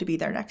we hope to be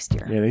there next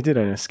year. Yeah, they did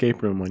an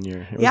escape room one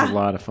year. It was a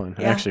lot of fun.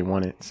 I actually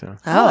won it. So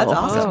that's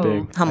awesome.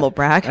 That's big. Humble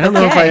brag. I don't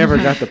know if I ever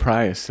got the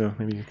prize, so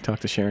maybe you can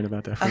talk to Sharon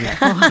about that for me.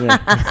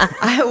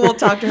 I will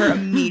talk to her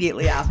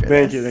immediately after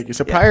Thank this. you.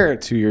 So prior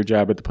to your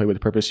job at the Play with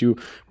Purpose, you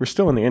were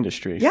still in the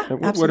industry. Yeah,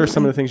 What are absolutely.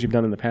 some of the things you've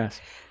done in the past?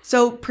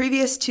 So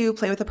previous to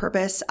Play with a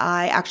Purpose,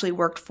 I actually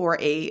worked for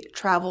a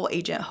travel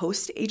agent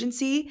host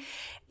agency,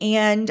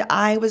 and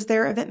I was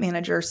their event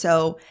manager.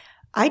 So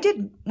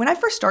when I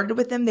first started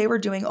with them, they were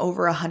doing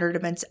over 100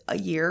 events a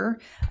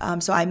year.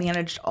 So I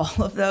managed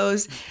all of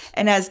those.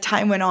 And as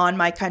time went on,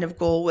 my kind of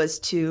goal was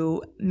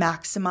to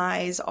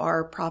maximize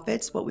our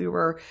profits, what we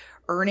were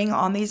earning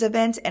on these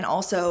events, and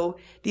also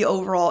the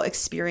overall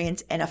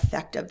experience and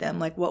effect of them,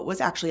 like what was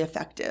actually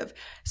effective.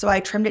 So I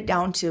trimmed it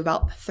down to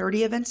about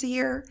 30 events a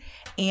year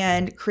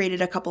and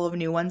created a couple of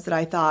new ones that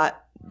I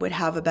thought would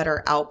have a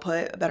better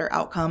output, a better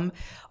outcome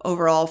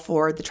overall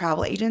for the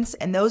travel agents.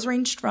 And those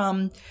ranged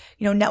from,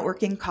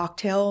 networking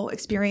cocktail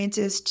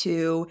experiences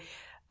to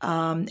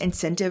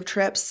incentive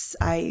trips.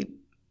 I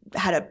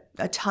had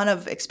a ton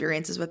of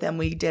experiences with them.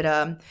 We did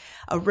a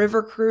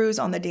river cruise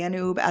on the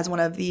Danube as one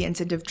of the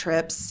incentive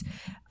trips,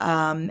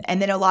 and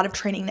then a lot of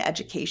training and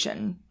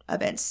education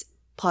events,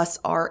 plus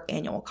our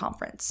annual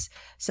conference.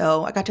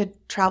 So I got to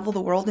travel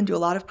the world and do a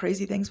lot of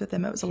crazy things with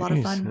them. It was a lot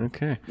of fun.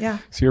 Okay. Yeah.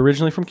 So you're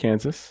originally from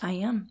Kansas. I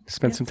am.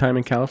 Spent some time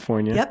in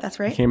California. Yep, that's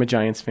right. Became a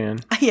Giants fan.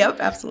 Yep,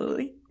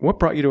 absolutely. What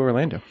brought you to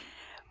Orlando?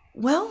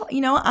 Well,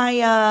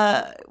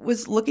 I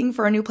was looking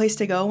for a new place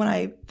to go when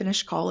I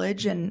finished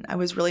college, and I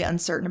was really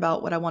uncertain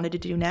about what I wanted to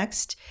do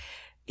next.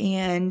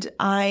 And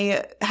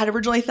I had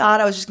originally thought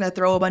I was just going to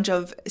throw a bunch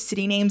of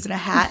city names in a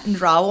hat and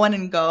draw one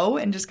and go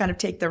and just kind of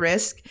take the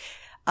risk.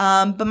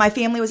 But my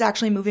family was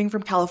actually moving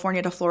from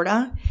California to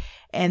Florida,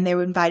 and they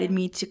invited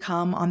me to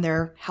come on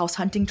their house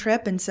hunting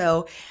trip. And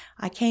so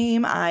I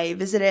came, I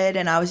visited,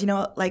 and I was, you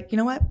know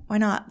what? Why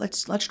not?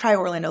 Let's try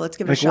Orlando. Let's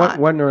give it a shot.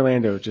 What in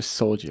Orlando just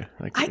sold you?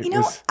 I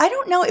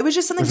don't know. It was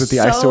just something. Was it the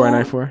I-4 and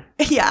I-4?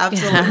 Yeah,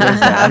 absolutely.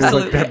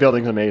 Absolutely. That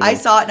building's amazing. I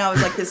saw it and I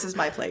was like, this is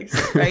my place,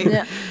 right?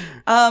 Yeah.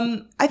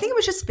 I think it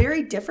was just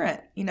very different,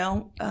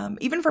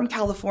 even from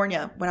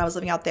California when I was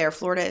living out there.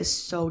 Florida is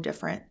so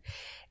different.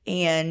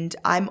 And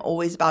I'm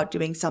always about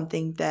doing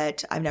something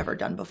that I've never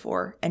done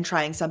before and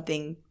trying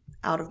something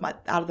out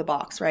of the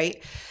box,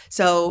 right?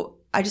 So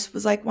I just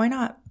was like, why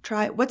not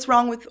try? What's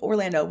wrong with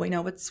Orlando? Why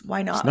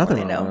not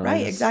Orlando?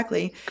 Right,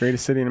 exactly.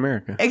 Greatest city in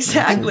America.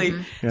 Exactly.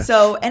 Yeah.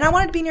 So, and I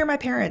wanted to be near my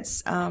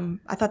parents.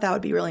 I thought that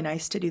would be really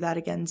nice to do that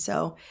again.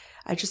 So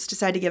I just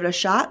decided to give it a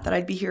shot, that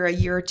I'd be here a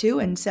year or two,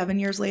 and 7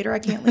 years later, I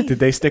can't leave. Did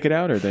they stick it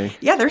out, or they?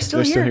 Yeah, they're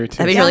still here. Too.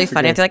 That'd be really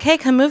funny if they're like, hey,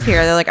 come move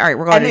here. They're like, all right,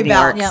 we're going to New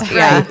York.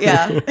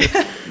 Yeah.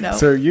 No.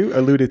 So you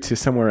alluded to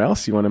somewhere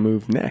else you want to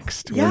move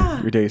next. Yeah.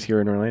 When your days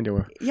here in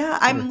Orlando. Yeah,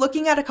 I'm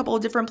looking at a couple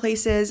of different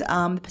places.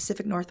 The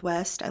Pacific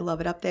Northwest, I love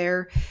it up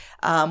there.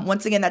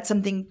 Once again, that's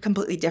something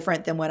completely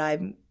different than what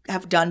I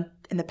have done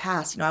in the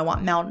past. I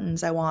want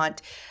mountains. I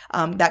want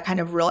that kind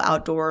of real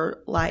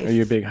outdoor life. Are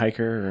you a big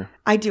hiker? Or?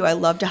 I do. I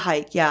love to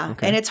hike. Yeah,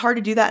 okay. And it's hard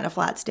to do that in a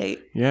flat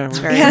state. Yeah, it's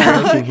very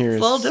hiking here is a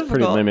little difficult.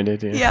 Pretty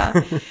limited. Yeah.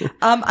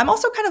 I'm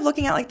also kind of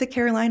looking at like the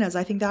Carolinas.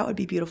 I think that would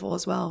be beautiful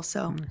as well.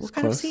 So we'll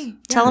kind of see.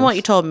 Tell them what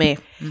you told me.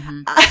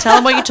 Mm-hmm. Tell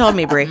them what you told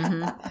me, Brie.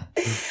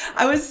 Mm-hmm.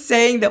 I was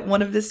saying that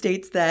one of the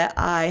states that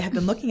I have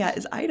been looking at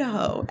is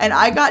Idaho, and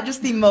I got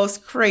just the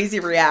most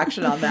crazy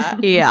reaction on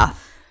that. Yeah.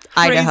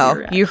 Idaho.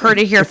 reaction. You heard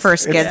it here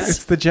first, It's, kids.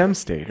 it's the gem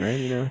state, right?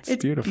 You know, it's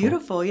It's beautiful.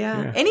 beautiful,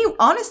 yeah. Yeah.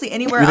 Honestly,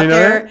 anywhere You out didn't know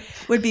there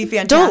that? would be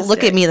fantastic. Don't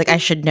look at me like I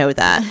should know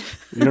that.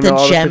 You don't The know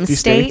all gem 50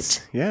 state?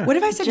 states? Yeah. What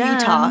if I said Gem.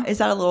 Utah? Is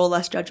that a little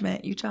less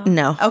judgment? Utah?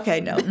 No. Okay,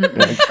 no. I know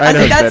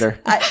it's better.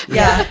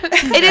 Yeah.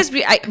 It is,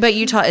 but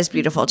Utah is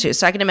beautiful too.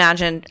 So I can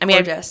imagine. I mean,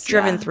 Gorgeous, I've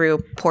driven yeah. through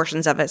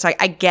portions of it, so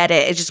I get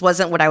it. It just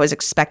wasn't what I was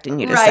expecting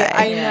you to Right, say.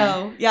 I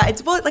know. Yeah,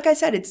 it's well, like I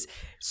said, it's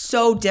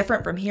so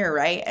different from here,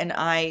 right? And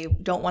I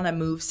don't want to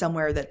move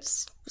somewhere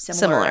that's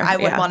similar. Similar, I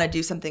would yeah. want to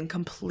do something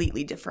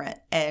completely different.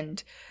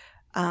 And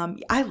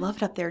I love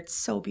it up there. It's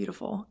so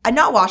beautiful. I'm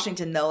not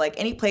Washington though. Like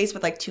any place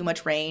with like too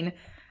much rain,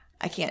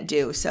 I can't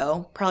do.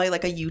 So probably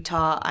like a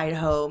Utah,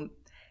 Idaho,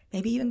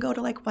 maybe even go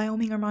to like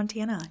Wyoming or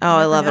Montana. Oh,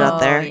 I love it up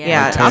there. Oh, Yeah,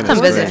 yeah. I'll come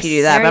Montana's visit great. if you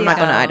do that, There but I'm you not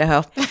going to go.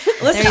 Idaho.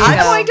 Listen, There you I'm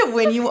go. going to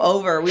win you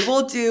over. We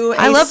will do.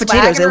 I love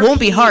potatoes. swag It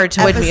won't be repeat hard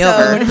to win me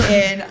over. episode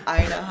in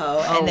Idaho,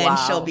 and then wow.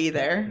 she'll be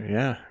there.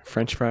 Yeah.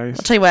 French fries.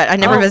 I'll tell you what, I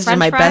never Oh, visited French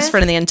my fries? best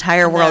friend in the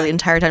entire world No. the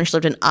entire time she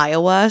lived in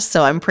Iowa,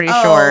 so I'm pretty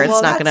Oh, sure it's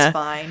well, not that's going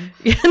fine.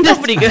 to.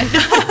 Nobody goes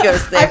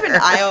there. I've been to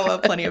Iowa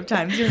plenty of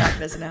times. You're not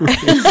missing out.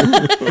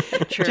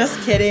 True. Just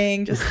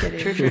kidding. Just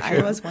kidding.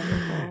 Iowa's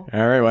wonderful.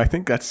 All right. Well, I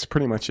think that's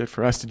pretty much it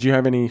for us. Did you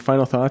have any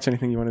final thoughts?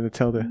 Anything you wanted to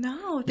tell the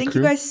No, thank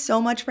crew? you guys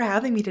so much for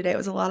having me today. It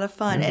was a lot of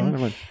fun. Yeah, a lot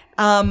of And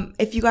fun.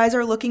 if you guys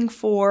are looking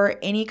for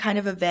any kind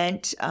of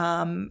event,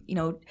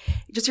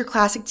 just your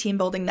classic team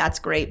building, that's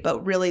great.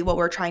 But really what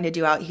we're trying to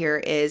do out here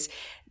is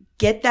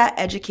get that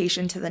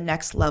education to the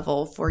next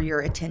level for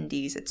your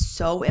attendees. It's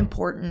so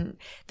important.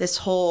 This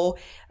whole,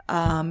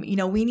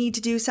 we need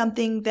to do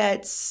something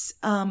that's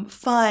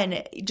fun.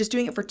 Just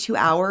doing it for 2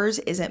 hours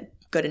isn't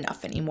good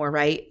enough anymore,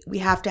 right? We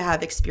have to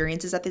have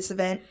experiences at this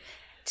event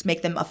to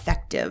make them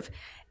effective.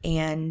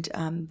 And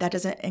that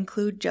doesn't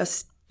include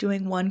just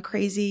doing one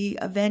crazy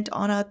event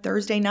on a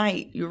Thursday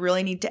night. You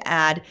really need to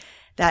add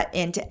that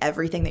into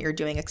everything that you're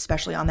doing,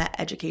 especially on that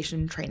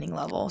education training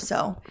level.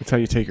 So That's how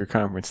you take your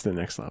conference to the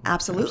next level.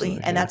 absolutely.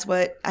 And yeah. that's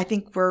what I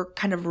think we're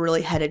kind of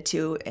really headed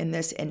to in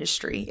this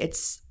industry.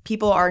 It's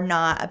people are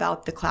not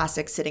about the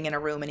classic sitting in a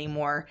room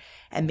anymore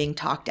and being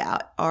talked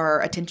out. Our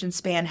attention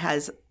span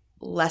has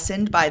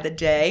lessened by the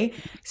day,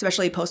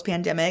 especially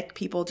post-pandemic.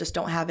 People just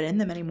don't have it in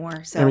them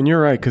anymore. So I mean,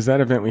 you're right, because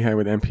that event we had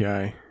with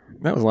MPI,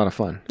 that was a lot of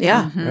fun.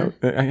 Yeah.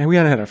 We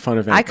hadn't had a fun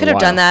event. I in could a have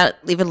done while. that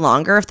even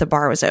longer if the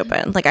bar was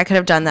open. Like I could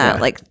have done that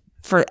Yeah. like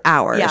for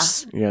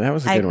hours. Yeah. Yeah, that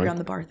was a I good agree one. on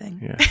the bar thing.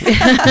 Yeah.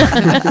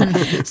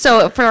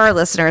 So for our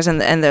listeners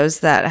and those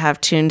that have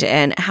tuned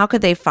in, how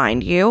could they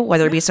find you,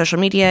 whether it be social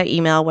media,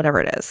 email, whatever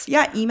it is?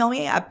 Yeah, email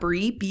me at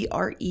Bree,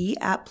 B-R-E,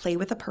 at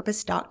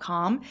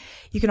playwithapurpose.com.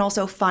 You can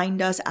also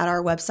find us at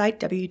our website,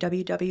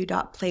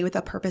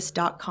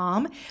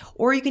 www.playwithapurpose.com,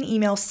 or you can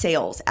email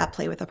sales at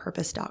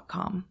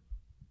playwithapurpose.com.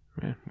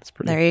 Yeah, that's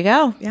pretty, There you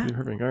go. Yeah. pretty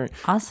perfect. All right.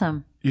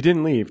 Awesome. You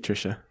didn't leave,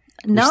 Trisha.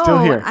 No, You're still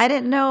here. I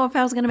didn't know if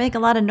I was going to make a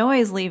lot of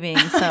noise leaving.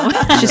 So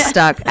She's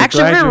stuck.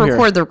 Actually, we're glad going you're to here.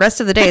 record the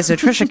rest of the day, so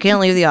Trisha can't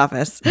leave the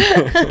office.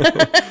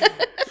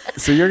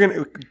 So do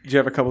you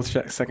have a couple of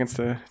seconds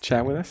to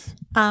chat with us?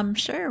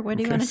 sure. What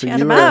do you Okay, want to so chat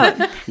you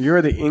about?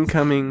 You're the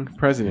incoming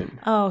president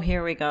Oh,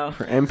 here we go.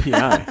 for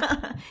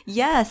MPI.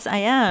 Yes, I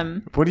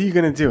am. What are you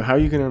going to do? How are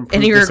you going to improve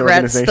Any this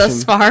regrets organization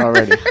thus far?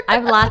 already? I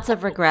have lots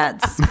of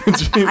regrets.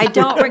 I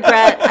don't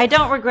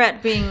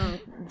regret being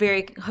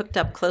very hooked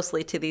up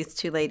closely to these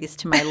two ladies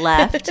to my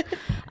left.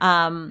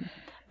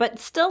 But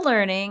still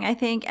learning. I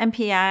think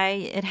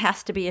MPI, it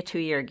has to be a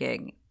 2-year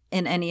gig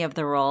in any of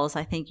the roles.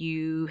 I think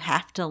you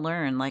have to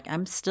learn. Like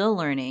I'm still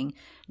learning.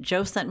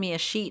 Joe sent me a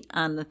sheet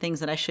on the things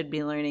that I should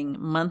be learning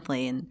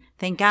monthly, and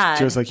thank God.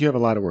 She was like, you have a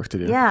lot of work to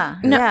do. yeah.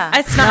 No, yeah.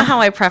 it's not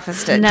how I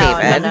prefaced it, No,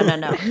 David.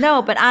 no.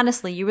 No, but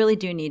honestly, you really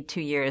do need 2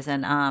 years.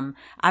 And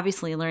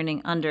obviously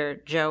learning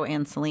under Joe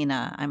and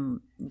Selena,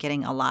 I'm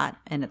getting a lot,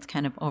 and it's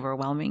kind of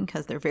overwhelming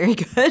because they're very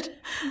good.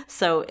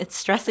 So it's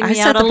stressing I me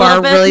set out the a bar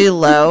little bit. really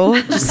low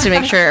just to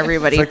make sure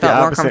everybody It's like the felt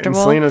more opposite. And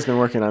comfortable. Selena's been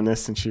working on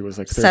this since she was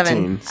like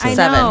 13. 7. So. I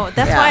Seven. know.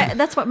 That's Yeah. why.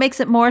 That's what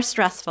makes it more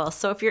stressful.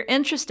 So if you're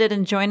interested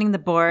in joining the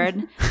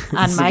board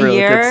on It's a my really good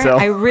year, sell.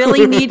 I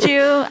really need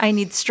you. I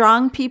need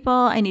strong people.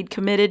 I need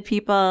committed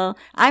people.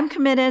 I'm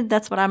committed.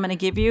 That's what I'm going to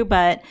give you.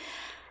 But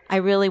I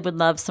really would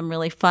love some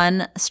really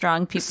fun,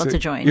 strong people to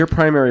join. Your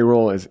primary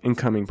role as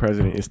incoming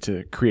president is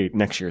to create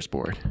next year's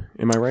board.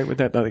 Am I right with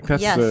that? Like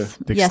that's Yes.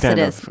 the Yes, extent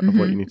it is. of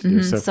what you need to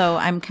do. So, So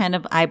I'm kind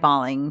of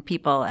eyeballing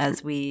people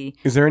as we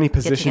is there any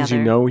positions you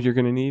together. know you're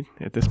going to need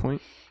at this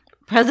point?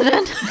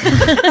 president.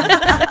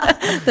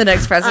 The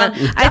next president. I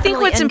think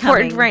definitely what's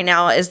important incoming. right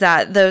now is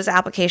that those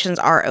applications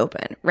are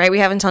open, right? We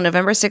have until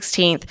November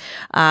 16th,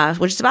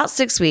 which is about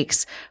 6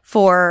 weeks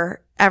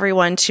for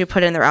everyone to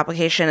put in their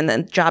application, and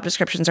then job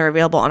descriptions are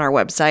available on our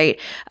website.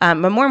 But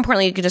more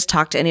importantly, you can just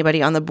talk to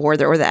anybody on the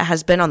board or that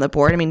has been on the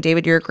board. I mean,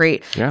 David, you're a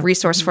great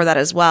resource for that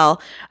as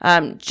well.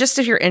 Just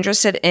if you're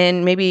interested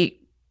in maybe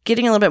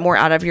getting a little bit more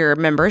out of your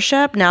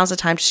membership, now's the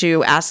time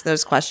to ask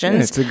those questions.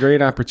 Yeah, it's a great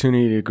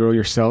opportunity to grow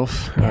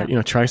yourself.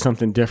 Try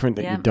something different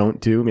that you don't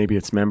do. Maybe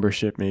it's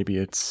membership, maybe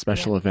it's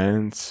special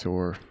events,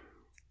 or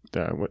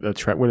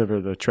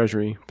whatever the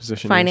treasury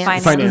position Finance.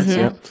 is. Finance, Mhm.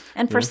 yeah.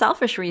 And for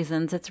selfish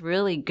reasons, it's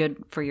really good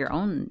for your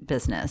own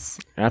business.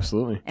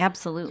 Absolutely.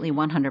 Absolutely,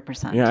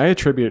 100%. Yeah, I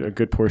attribute a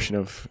good portion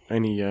of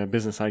any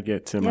business I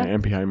get to my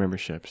MPI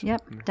memberships.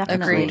 Yep,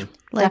 definitely. Agreed.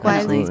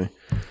 Likewise. Absolutely.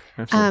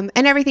 Absolutely.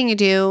 And everything you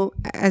do,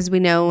 as we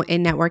know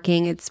in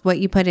networking, it's what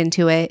you put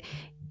into it.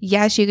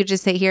 Yes, you could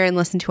just sit here and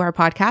listen to our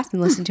podcast and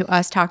listen to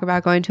us talk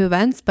about going to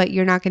events, but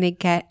you're not going to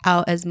get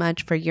out as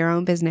much for your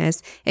own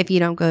business if you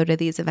don't go to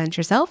these events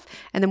yourself.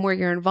 And the more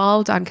you're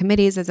involved on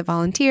committees as a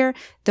volunteer,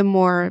 the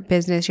more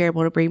business you're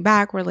able to bring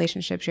back,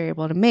 relationships you're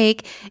able to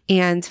make,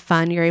 and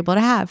fun you're able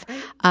to have.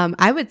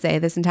 I would say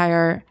this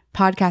entire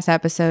podcast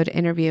episode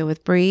interview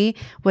with Bree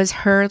was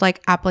her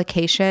like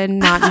application,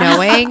 not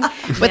knowing,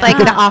 with like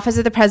the office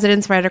of the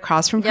president's right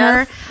across from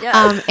Yes, her,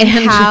 yes. and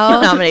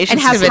how Nominations and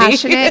how committee.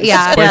 passionate,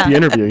 yeah, Quite the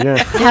interview, yeah.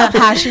 how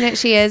passionate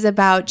she is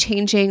about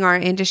changing our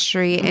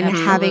industry and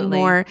having Absolutely.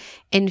 more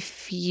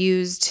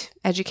infused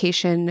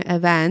education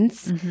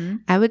events.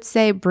 I would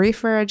say Bree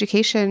for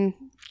Education.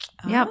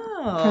 Yep.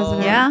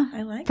 President. Yeah.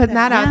 I like Putting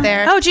that out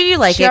there. Oh, do you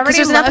like She it? Because already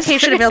there's an loves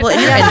application it. available in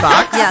your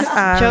inbox.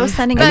 Yes. Joe's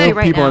sending it I to know you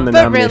right people now. on the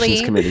But nominations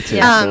really, committee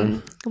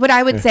too. What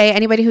I would say,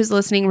 anybody who's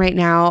listening right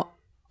now,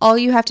 all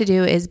you have to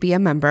do is be a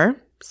member.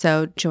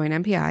 So join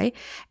MPI.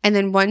 And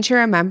then once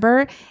you're a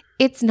member,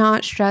 it's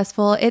not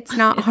stressful. It's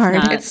not hard.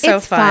 not. It's so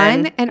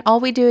fun. And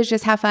all we do is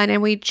just have fun.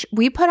 And we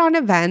put on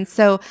events.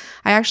 So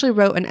I actually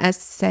wrote an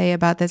essay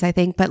about this, I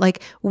think, but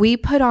like we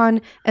put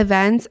on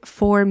events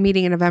for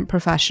meeting and event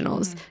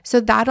professionals. So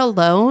that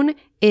alone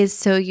is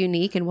so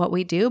unique in what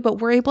we do, but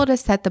we're able to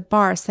set the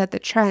bar, set the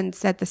trend,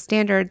 set the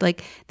standard.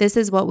 Like this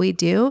is what we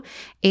do.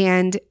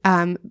 And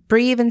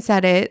Bree even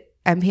said it.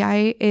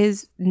 MPI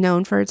is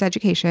known for its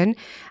education.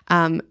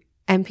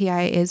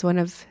 MPI is one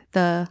of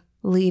the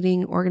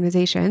leading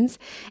organizations,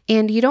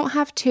 and you don't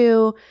have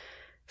to,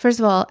 first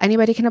of all,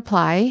 anybody can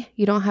apply.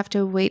 You don't have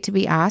to wait to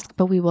be asked,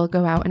 but we will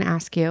go out and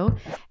ask you.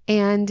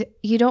 And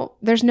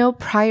there's no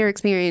prior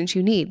experience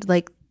you need.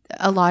 Like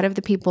a lot of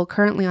the people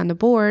currently on the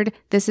board,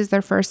 this is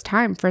their first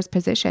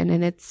position,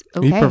 and it's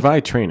okay. You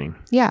provide training.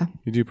 Yeah.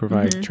 You do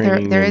provide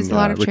training. There is and, a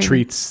lot of training.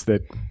 retreats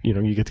that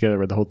you get together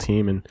with the whole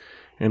team and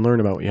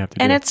learn about what you have to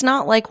do. And it's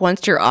not like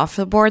once you're off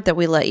the board that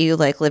we let you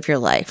like live your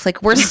life.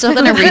 Like we're still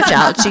going to reach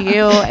out to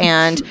you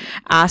and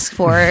ask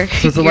for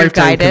it's a your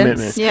lifetime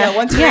guidance. commitment. Yeah,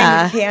 once you're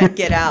in, you can't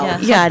get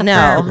out. Yeah,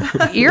 no.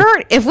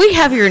 If we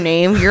have your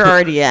name, you're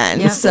already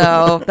in.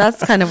 So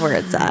that's kind of where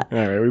it's at. All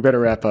right, we better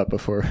wrap up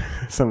before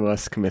some of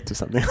us commit to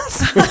something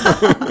else.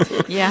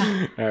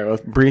 Yeah. All right, well,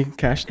 Bree,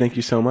 Cash, thank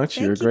you so much.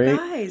 You're Thank you great.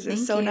 guys. It's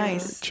Thank so you.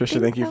 nice.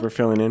 Trisha, thank you for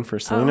filling in for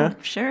Selena.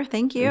 Oh, sure.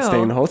 Thank you. And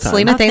staying the whole time.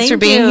 Selena, thanks for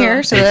thank being you.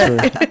 here. So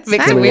that it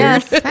makes it fine. weird.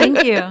 Yes.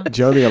 Thank you.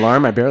 Joe, the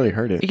alarm, I barely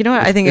heard it. You know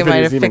what? I think it If might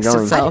is have even fixed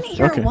going. I itself. didn't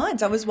hear Okay. it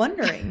once. I was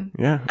wondering.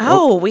 Yeah.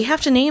 Oh, we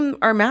have to name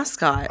our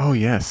mascot. Oh,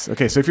 yes.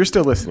 Okay, so if you're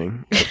still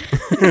listening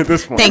at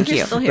this point. Thank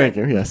you. Thank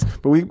you, yes.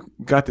 But we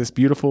got this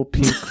beautiful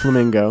pink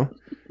flamingo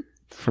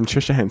from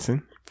Trisha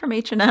Henson, From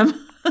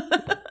H&M.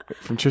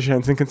 from Trisha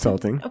Henson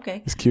Consulting.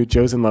 Okay. It's cute.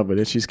 Joe's in love with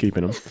it. She's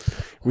keeping him.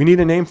 We need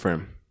a name for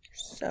him.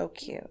 So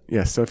cute.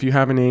 Yes, so if you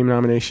have a name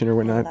nomination or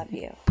whatnot, love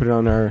you. put it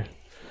on our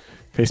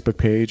Facebook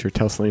page or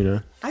tell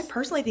Selena. I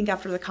personally think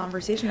after the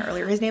conversation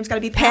earlier, his name's got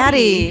to be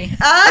Patty. Patty.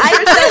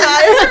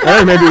 I All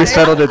right, maybe we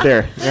settled it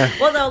there. Yeah.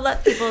 Well, no,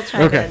 let people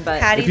chime Okay. in, but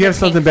Patty If you have the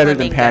something pink better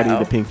than flamingo.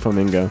 Patty, the pink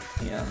flamingo.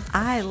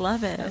 I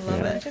love it.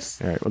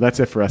 All right, well, that's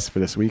it for us for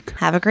this week.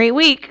 Have a great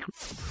week.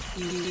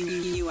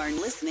 You are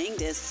listening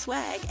to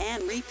Swag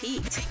and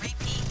Repeat.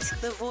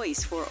 The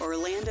voice for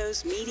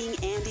Orlando's meeting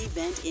and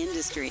event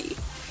industry.